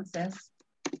sentences.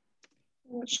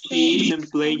 She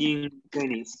isn't playing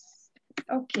tennis.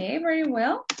 Okay, very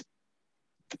well.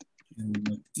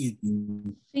 She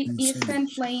She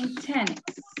isn't playing tennis.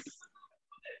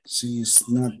 She is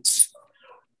not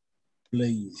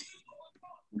playing.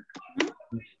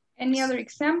 Any other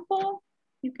example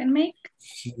you can make?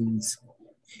 He's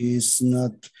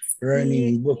not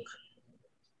reading a book.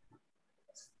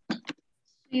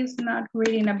 She's not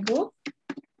reading a book.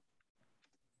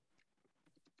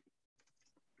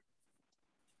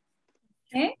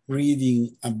 Okay.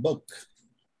 Reading a book.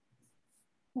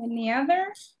 Any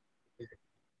other?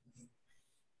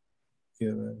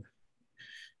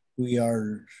 We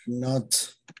are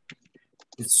not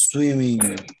swimming.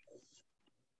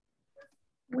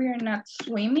 We are not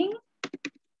swimming.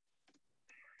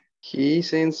 He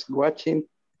isn't watching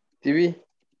TV.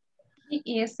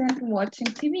 He isn't watching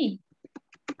TV.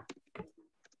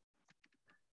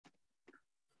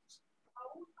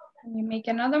 Can you make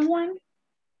another one?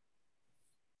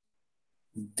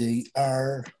 They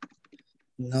are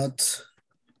not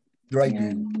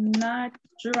driving. They're not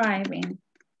driving.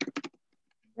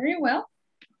 Very well.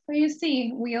 So you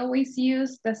see, we always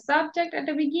use the subject at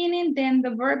the beginning, then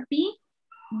the verb be,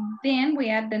 then we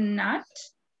add the not,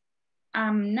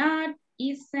 not,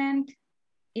 isn't,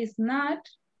 is not,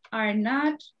 are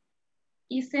not,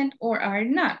 isn't, or are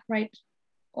not, right?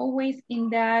 Always in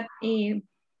that way,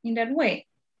 in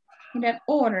that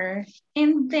order.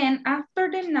 And then after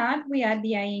the not, we add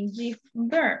the ing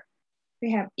verb.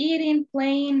 We have eating,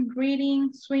 playing,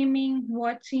 reading, swimming,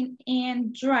 watching,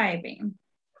 and driving.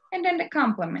 And then the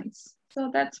complements.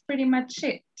 So that's pretty much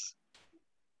it.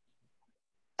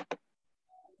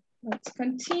 Let's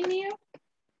continue.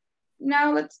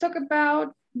 Now let's talk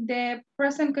about the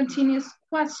present continuous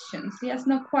questions. Yes,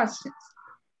 no questions.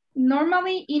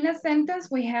 Normally in a sentence,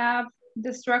 we have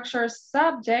the structure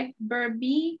subject, verb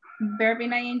be, verb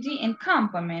in ing, and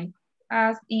complement,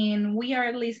 as in we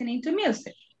are listening to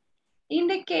music. In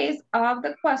the case of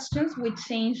the questions, we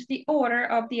change the order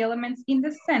of the elements in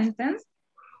the sentence,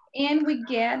 and we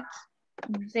get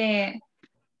the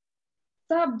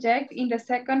subject in the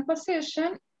second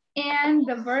position and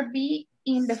the verb be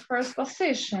in the first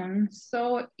position.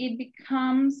 So it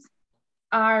becomes,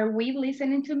 are we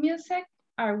listening to music?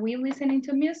 Are we listening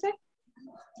to music?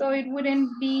 So it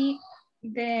wouldn't be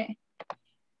the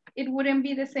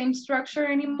same structure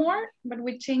anymore, but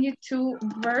we change it to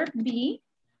verb be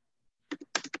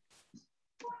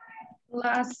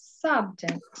plus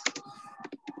subject.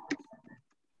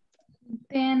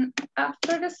 Then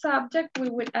after the subject, we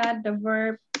would add the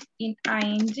verb in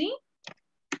ing.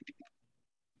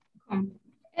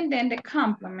 And then the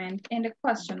complement and the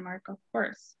question mark, of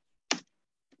course.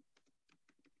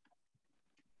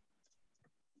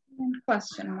 And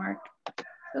question mark.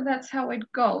 So that's how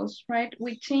it goes, right?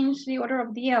 We change the order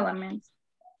of the elements.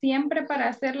 Siempre para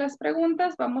hacer las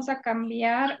preguntas vamos a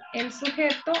cambiar el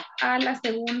sujeto a la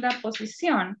segunda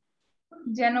posición.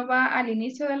 ya no va al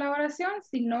inicio de la oración,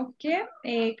 sino que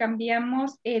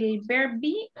cambiamos el verb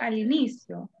be al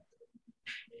inicio.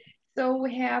 So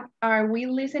we have, are we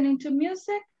listening to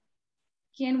music?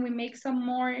 Can we make some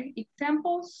more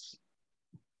examples?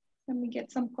 Let me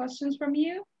get some questions from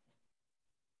you.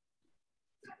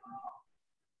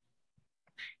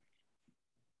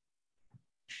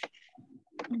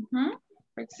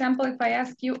 For example, if I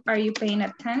ask you, are you paying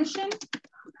attention?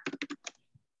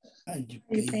 Are you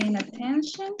paying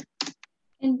attention?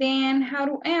 And then how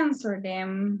to answer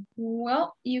them?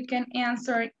 Well, you can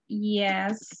answer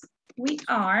yes, we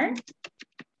are,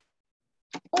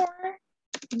 or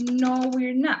no,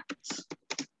 we're not.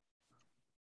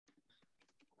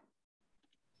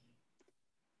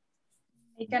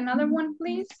 Make another one,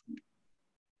 please.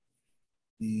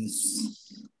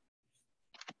 Is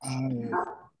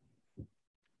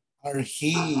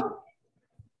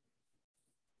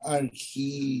are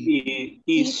he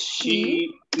Is she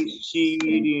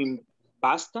eating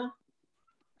pasta?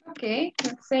 Okay,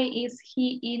 let's say, is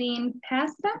he eating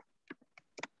pasta?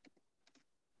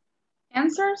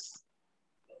 Answers?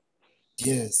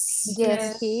 yes.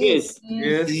 Yes, he is.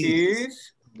 Yes, he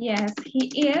is. Yes,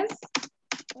 he is.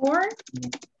 Or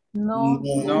No,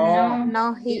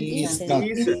 No, he He is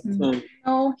isn't. not.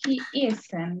 no, he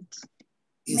isn't.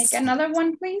 Make another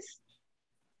one, please.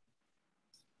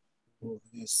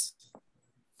 Yes.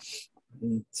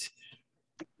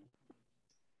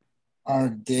 Are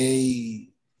they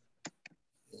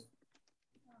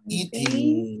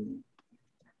eating?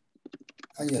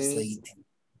 I just say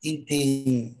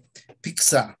eating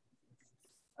pizza.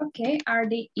 Okay, are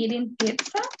they eating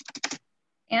pizza?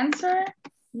 Answer,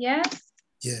 yes.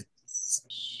 Yes.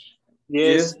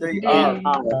 Yes, they are.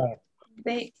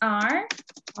 They are.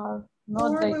 no,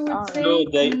 Or they we would aren't. say, No,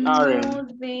 they aren't. no,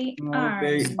 they No,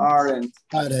 they aren't.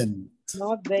 aren't.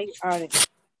 No, they aren't.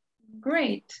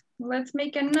 Great. Let's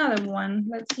make another one.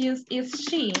 Let's use is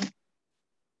she.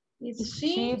 Is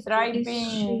she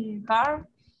driving car?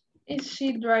 Is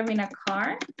she driving a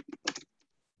car?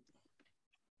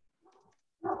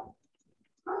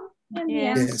 And the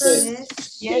answer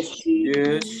is Yes, Yes, she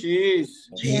is.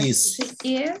 yes,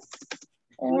 she is.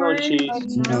 Or No, she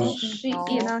isn't. no, she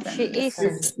isn't. No, she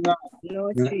isn't. It's not.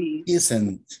 No,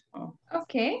 Isn't.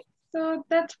 Okay, so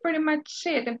that's pretty much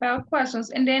it about questions.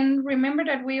 And then remember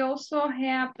that we also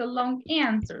have the long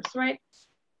answers, right?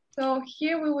 So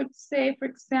here we would say, for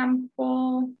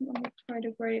example, let me try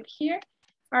to write it here.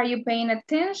 Are you paying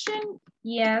attention?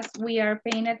 Yes, we are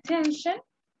paying attention.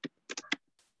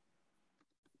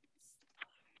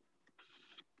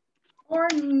 Or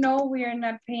no, we are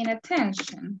not paying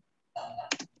attention.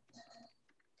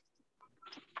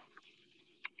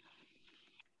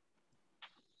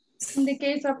 In the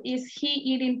case of, is he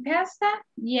eating pasta?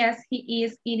 Yes, he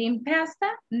is eating pasta.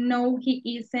 No,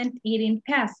 he isn't eating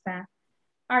pasta.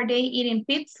 Are they eating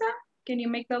pizza? Can you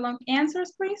make the long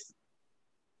answers, please?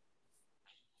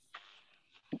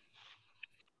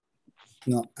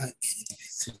 No.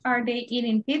 Are they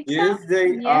eating pizza? Yes,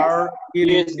 they are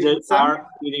eating Yes, they pizza. are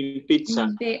eating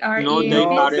pizza. They are No, eating they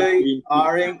No, pizza. they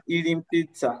aren't eating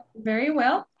pizza. Very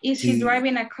well. Is she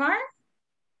driving a car?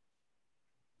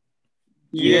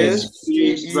 Yes,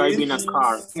 she is she driving a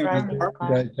car.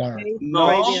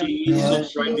 No, She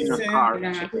isn't driving a car.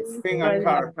 driving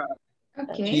a car.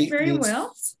 Okay, very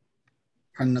well.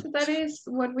 So that is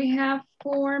what we have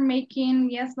for making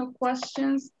yes, no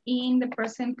questions in the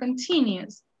present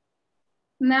continuous.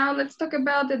 Now let's talk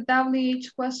about the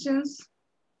WH questions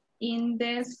in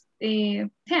this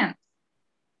tense.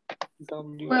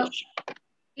 Well,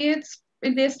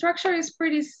 the structure is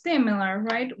pretty similar,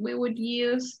 right? We would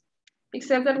use,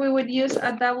 except that we would use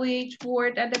a WH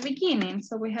word at the beginning.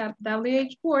 So we have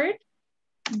WH word,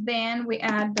 then we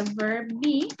add the verb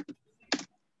be,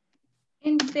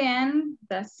 and then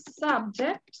the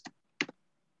subject,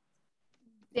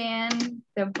 then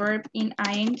the verb in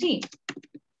ing,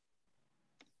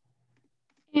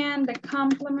 and the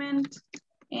complement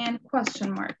and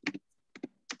question mark.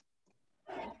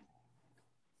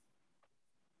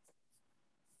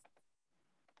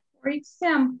 For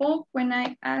example, when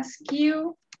I ask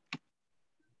you,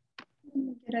 let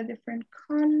me get a different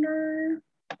color.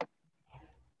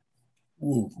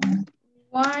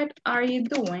 What are you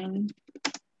doing?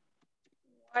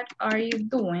 What are you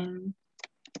doing?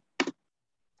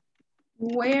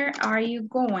 Where are you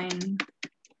going?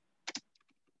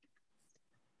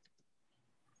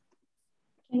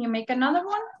 Can you make another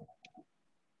one?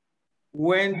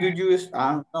 When do you,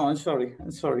 no, I'm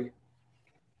sorry.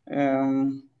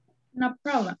 No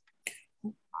problem.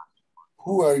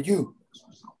 Who are you?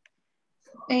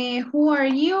 Who are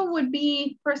you would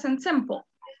be present simple.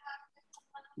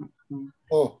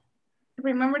 Oh.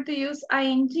 Remember to use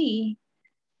ing. My name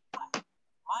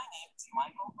is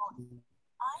Michael Bodie.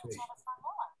 I'm Jennifer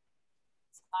Nolan.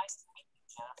 It's nice to meet you,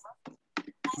 Jennifer.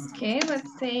 Okay,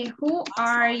 let's say, who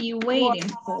are you waiting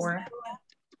for?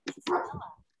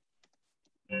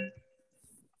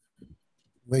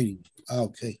 Waiting.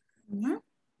 Okay.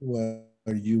 What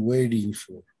are you waiting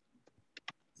for?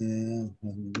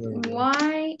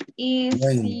 Why is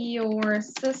your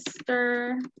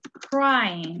sister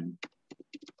crying?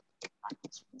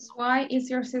 Why is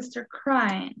your sister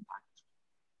crying?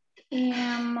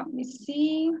 Let me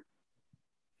see.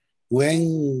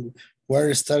 When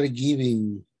start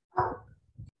giving?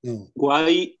 No.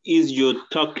 Why is you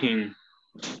talking?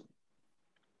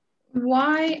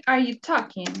 Why are you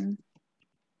talking?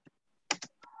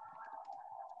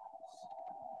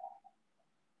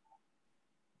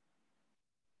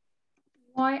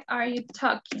 Why are you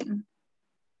talking?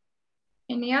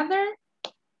 Any other?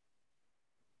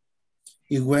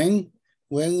 When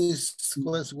was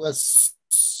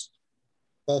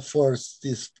what for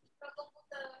this?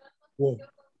 Word?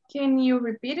 Can you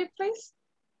repeat it, please?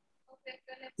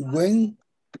 When?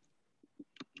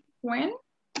 When?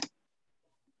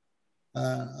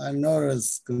 I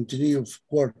noticed continue of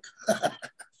work.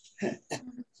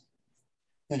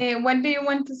 What do you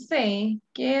want to say?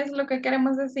 ¿Qué es lo que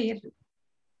queremos decir?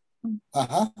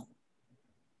 Ajá.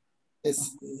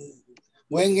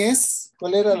 When es?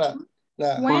 ¿Cuál era la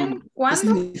when?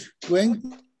 ¿Cuándo?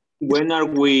 When are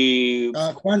we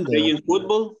 ¿cuándo? playing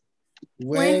football?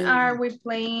 When are we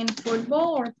playing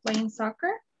football or playing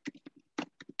soccer?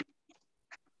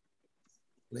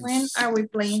 When are we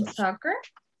playing soccer?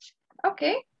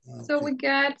 Okay, so we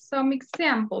got some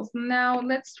examples. Now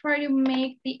let's try to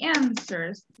make the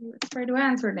answers. Let's try to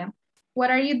answer them.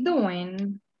 What are you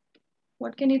doing?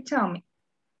 What can you tell me?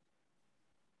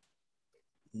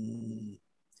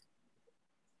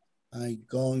 I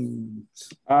am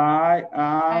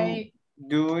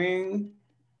doing.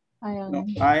 I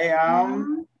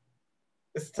am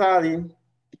studying.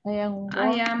 I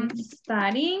am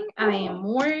studying. I am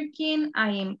working. I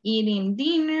am eating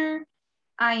dinner.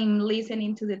 I am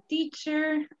listening to the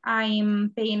teacher. I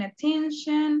am paying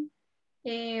attention.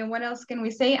 What else can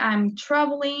we say? I'm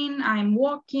traveling. I'm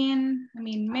walking. I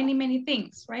mean, many, many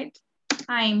things, right?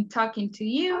 I'm talking to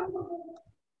you.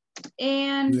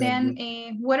 And then,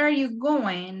 where are you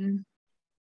going?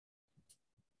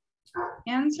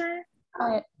 Answer.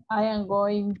 I am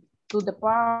going to the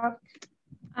park.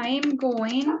 I am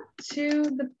going to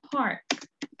the park.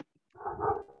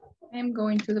 I'm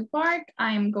going to the park.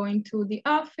 I'm going to the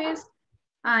office.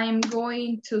 I'm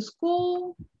going to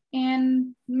school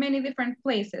and many different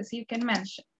places you can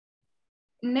mention.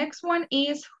 Next one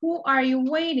is, who are you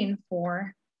waiting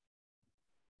for?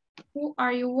 Who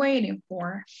are you waiting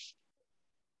for?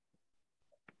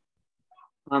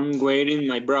 I'm waiting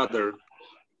my brother.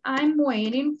 I'm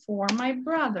waiting for my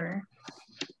brother.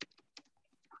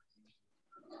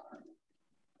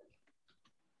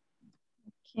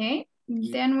 Okay,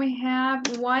 then we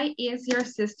have, why is your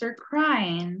sister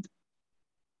crying?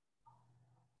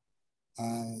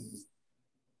 I'm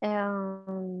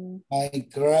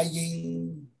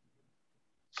crying.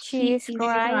 She is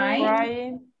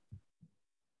crying.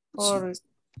 Or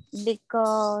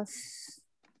because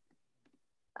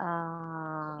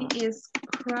she is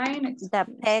crying. The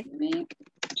pet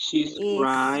She's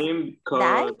crying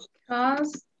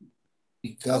because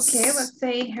okay, let's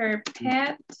say her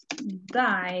pet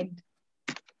died.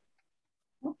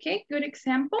 Okay, good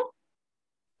example.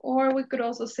 Or we could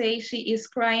also say she is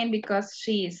crying because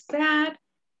she is sad.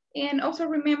 And also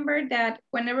remember that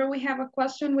whenever we have a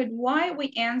question with why,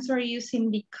 we answer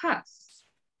using because.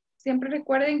 Siempre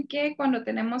recuerden que cuando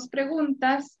tenemos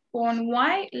preguntas con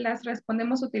why, las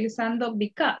respondemos utilizando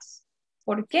because.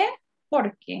 ¿Por qué?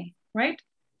 Porque, right?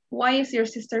 Why is your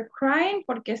sister crying?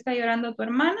 ¿Por qué está llorando tu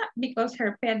hermana? Because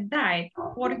her pet died.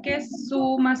 Porque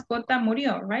su mascota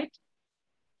murió, right?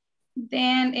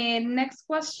 Then next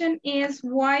question is,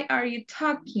 why are you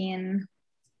talking?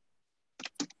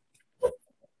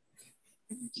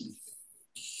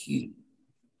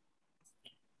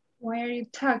 Why are you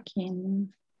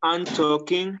talking? I'm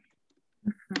talking.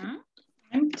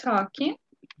 I'm talking.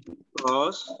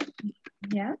 Because.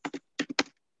 Yes.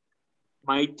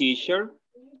 My teacher.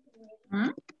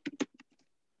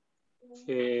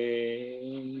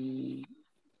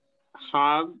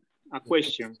 Have a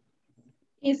question.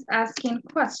 Is asking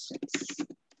questions.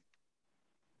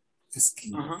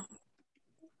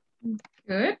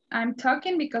 Good. I'm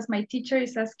talking because my teacher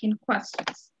is asking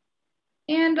questions.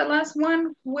 And the last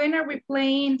one, when are we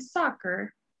playing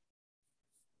soccer?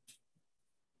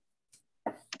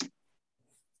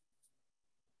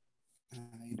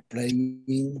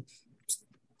 playing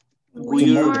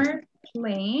We are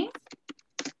playing.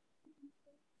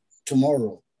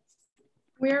 tomorrow.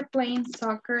 We are playing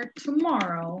soccer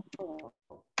tomorrow.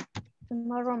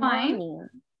 Tomorrow Fine. morning.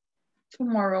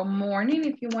 Tomorrow morning,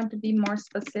 if you want to be more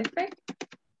specific.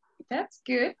 That's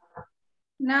good.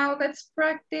 Now let's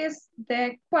practice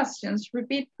the questions.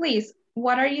 Repeat, please.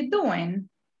 What are you doing?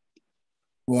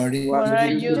 What What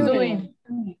are you doing?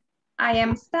 I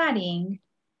am studying.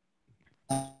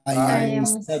 I am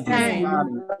studying.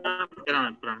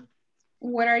 Espérame.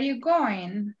 Where are you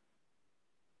going?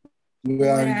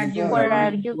 Where are you Where going?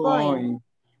 are you going?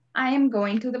 I am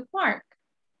going to the park.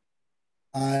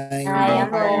 I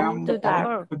am going to the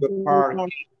park.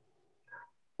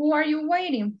 Who are you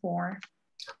waiting for?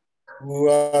 Who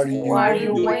are you? Who are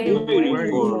you waiting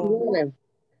for?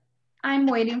 I'm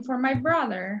waiting for my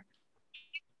brother.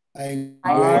 I'm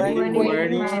I'm waiting.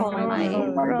 waiting for my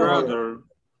brother.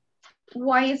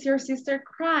 Why is your sister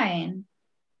crying?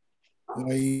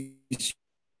 Why is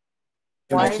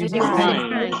Why your is sister your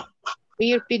Crying.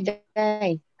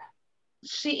 crying?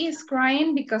 She is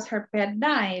crying because her pet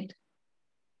died.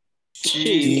 She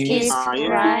She is She's crying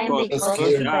crying because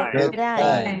because her her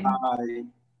dad pet died.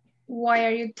 Why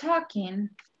are you talking?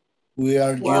 We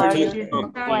are Why you.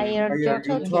 are you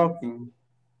talking?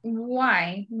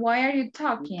 Why? Why are you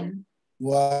talking?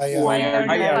 Why Why are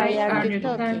Why are you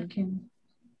talking?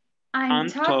 I'm I'm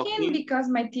talking talking. because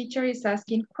my teacher is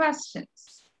asking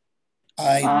questions.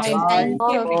 I'm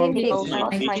talking because My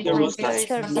my teacher is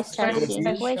teacher is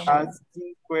asking questions.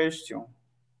 Asking question.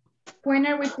 When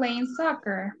are we playing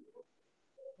soccer?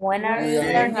 When are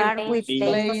We we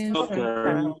playing playing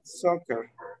soccer. Soccer.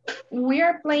 We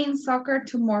are playing soccer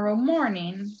tomorrow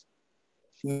morning.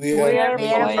 we We are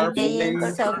are playing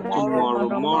soccer Tomorrow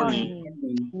tomorrow morning.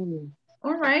 morning.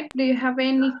 All right. Do you have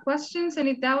any questions,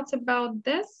 any doubts about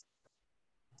this?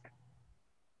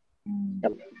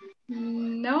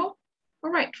 No? All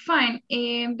right, fine.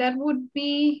 And that would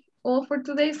be all for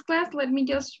today's class. Let me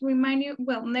just remind you,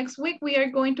 well, next week we are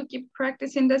going to keep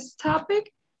practicing this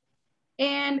topic.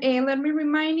 And let me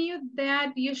remind you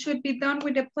that you should be done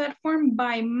with the platform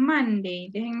by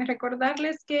Monday. Déjenme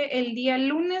recordarles que el día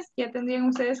lunes ya tendrían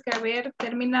ustedes que haber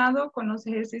terminado con los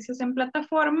ejercicios en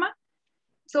plataforma.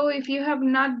 So if you have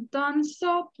not done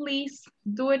so, please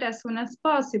do it as soon as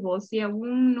possible. Si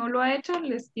aún no lo ha hecho,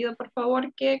 les pido por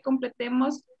favor que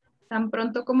completemos tan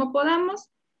pronto como podamos,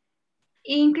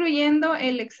 incluyendo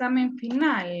el examen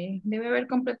final. Debe haber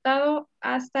completado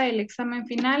hasta el examen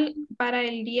final para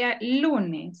el día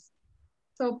lunes.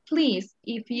 So please,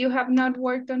 if you have not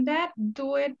worked on that,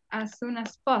 do it as soon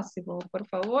as possible. Por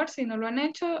favor, si no lo han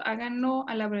hecho, háganlo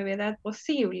a la brevedad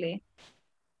posible.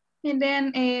 And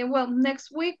then, well,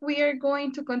 next week we are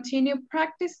going to continue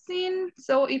practicing.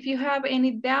 So if you have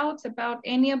any doubts about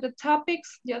any of the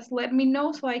topics, just let me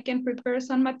know so I can prepare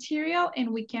some material and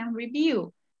we can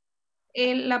review.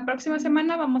 La próxima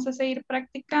semana vamos a seguir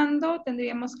practicando.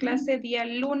 Tendríamos clase día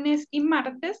lunes y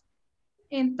martes.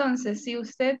 Entonces, si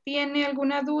usted tiene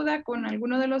alguna duda con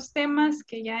alguno de los temas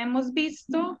que ya hemos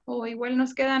visto, o igual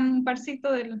nos quedan un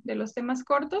parcito de los temas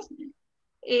cortos,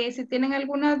 si tienen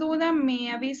alguna duda,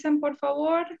 me avisan por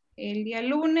favor el día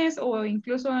lunes o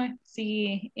incluso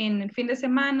si en el fin de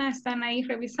semana están ahí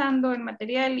revisando el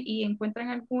material y encuentran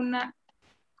alguna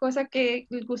cosa que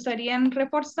les gustaría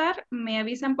reforzar, me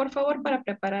avisan por favor para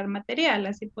preparar material.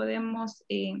 Así podemos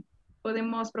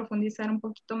profundizar un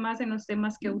poquito más en los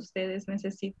temas que ustedes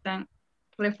necesitan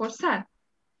reforzar.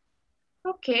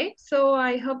 Okay, so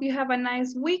I hope you have a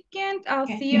nice weekend. I'll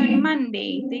see you on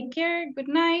Monday. Take care. Good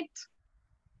night.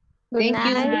 Good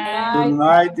night. Good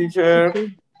night, teacher.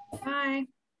 Bye.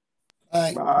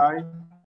 Bye. Bye.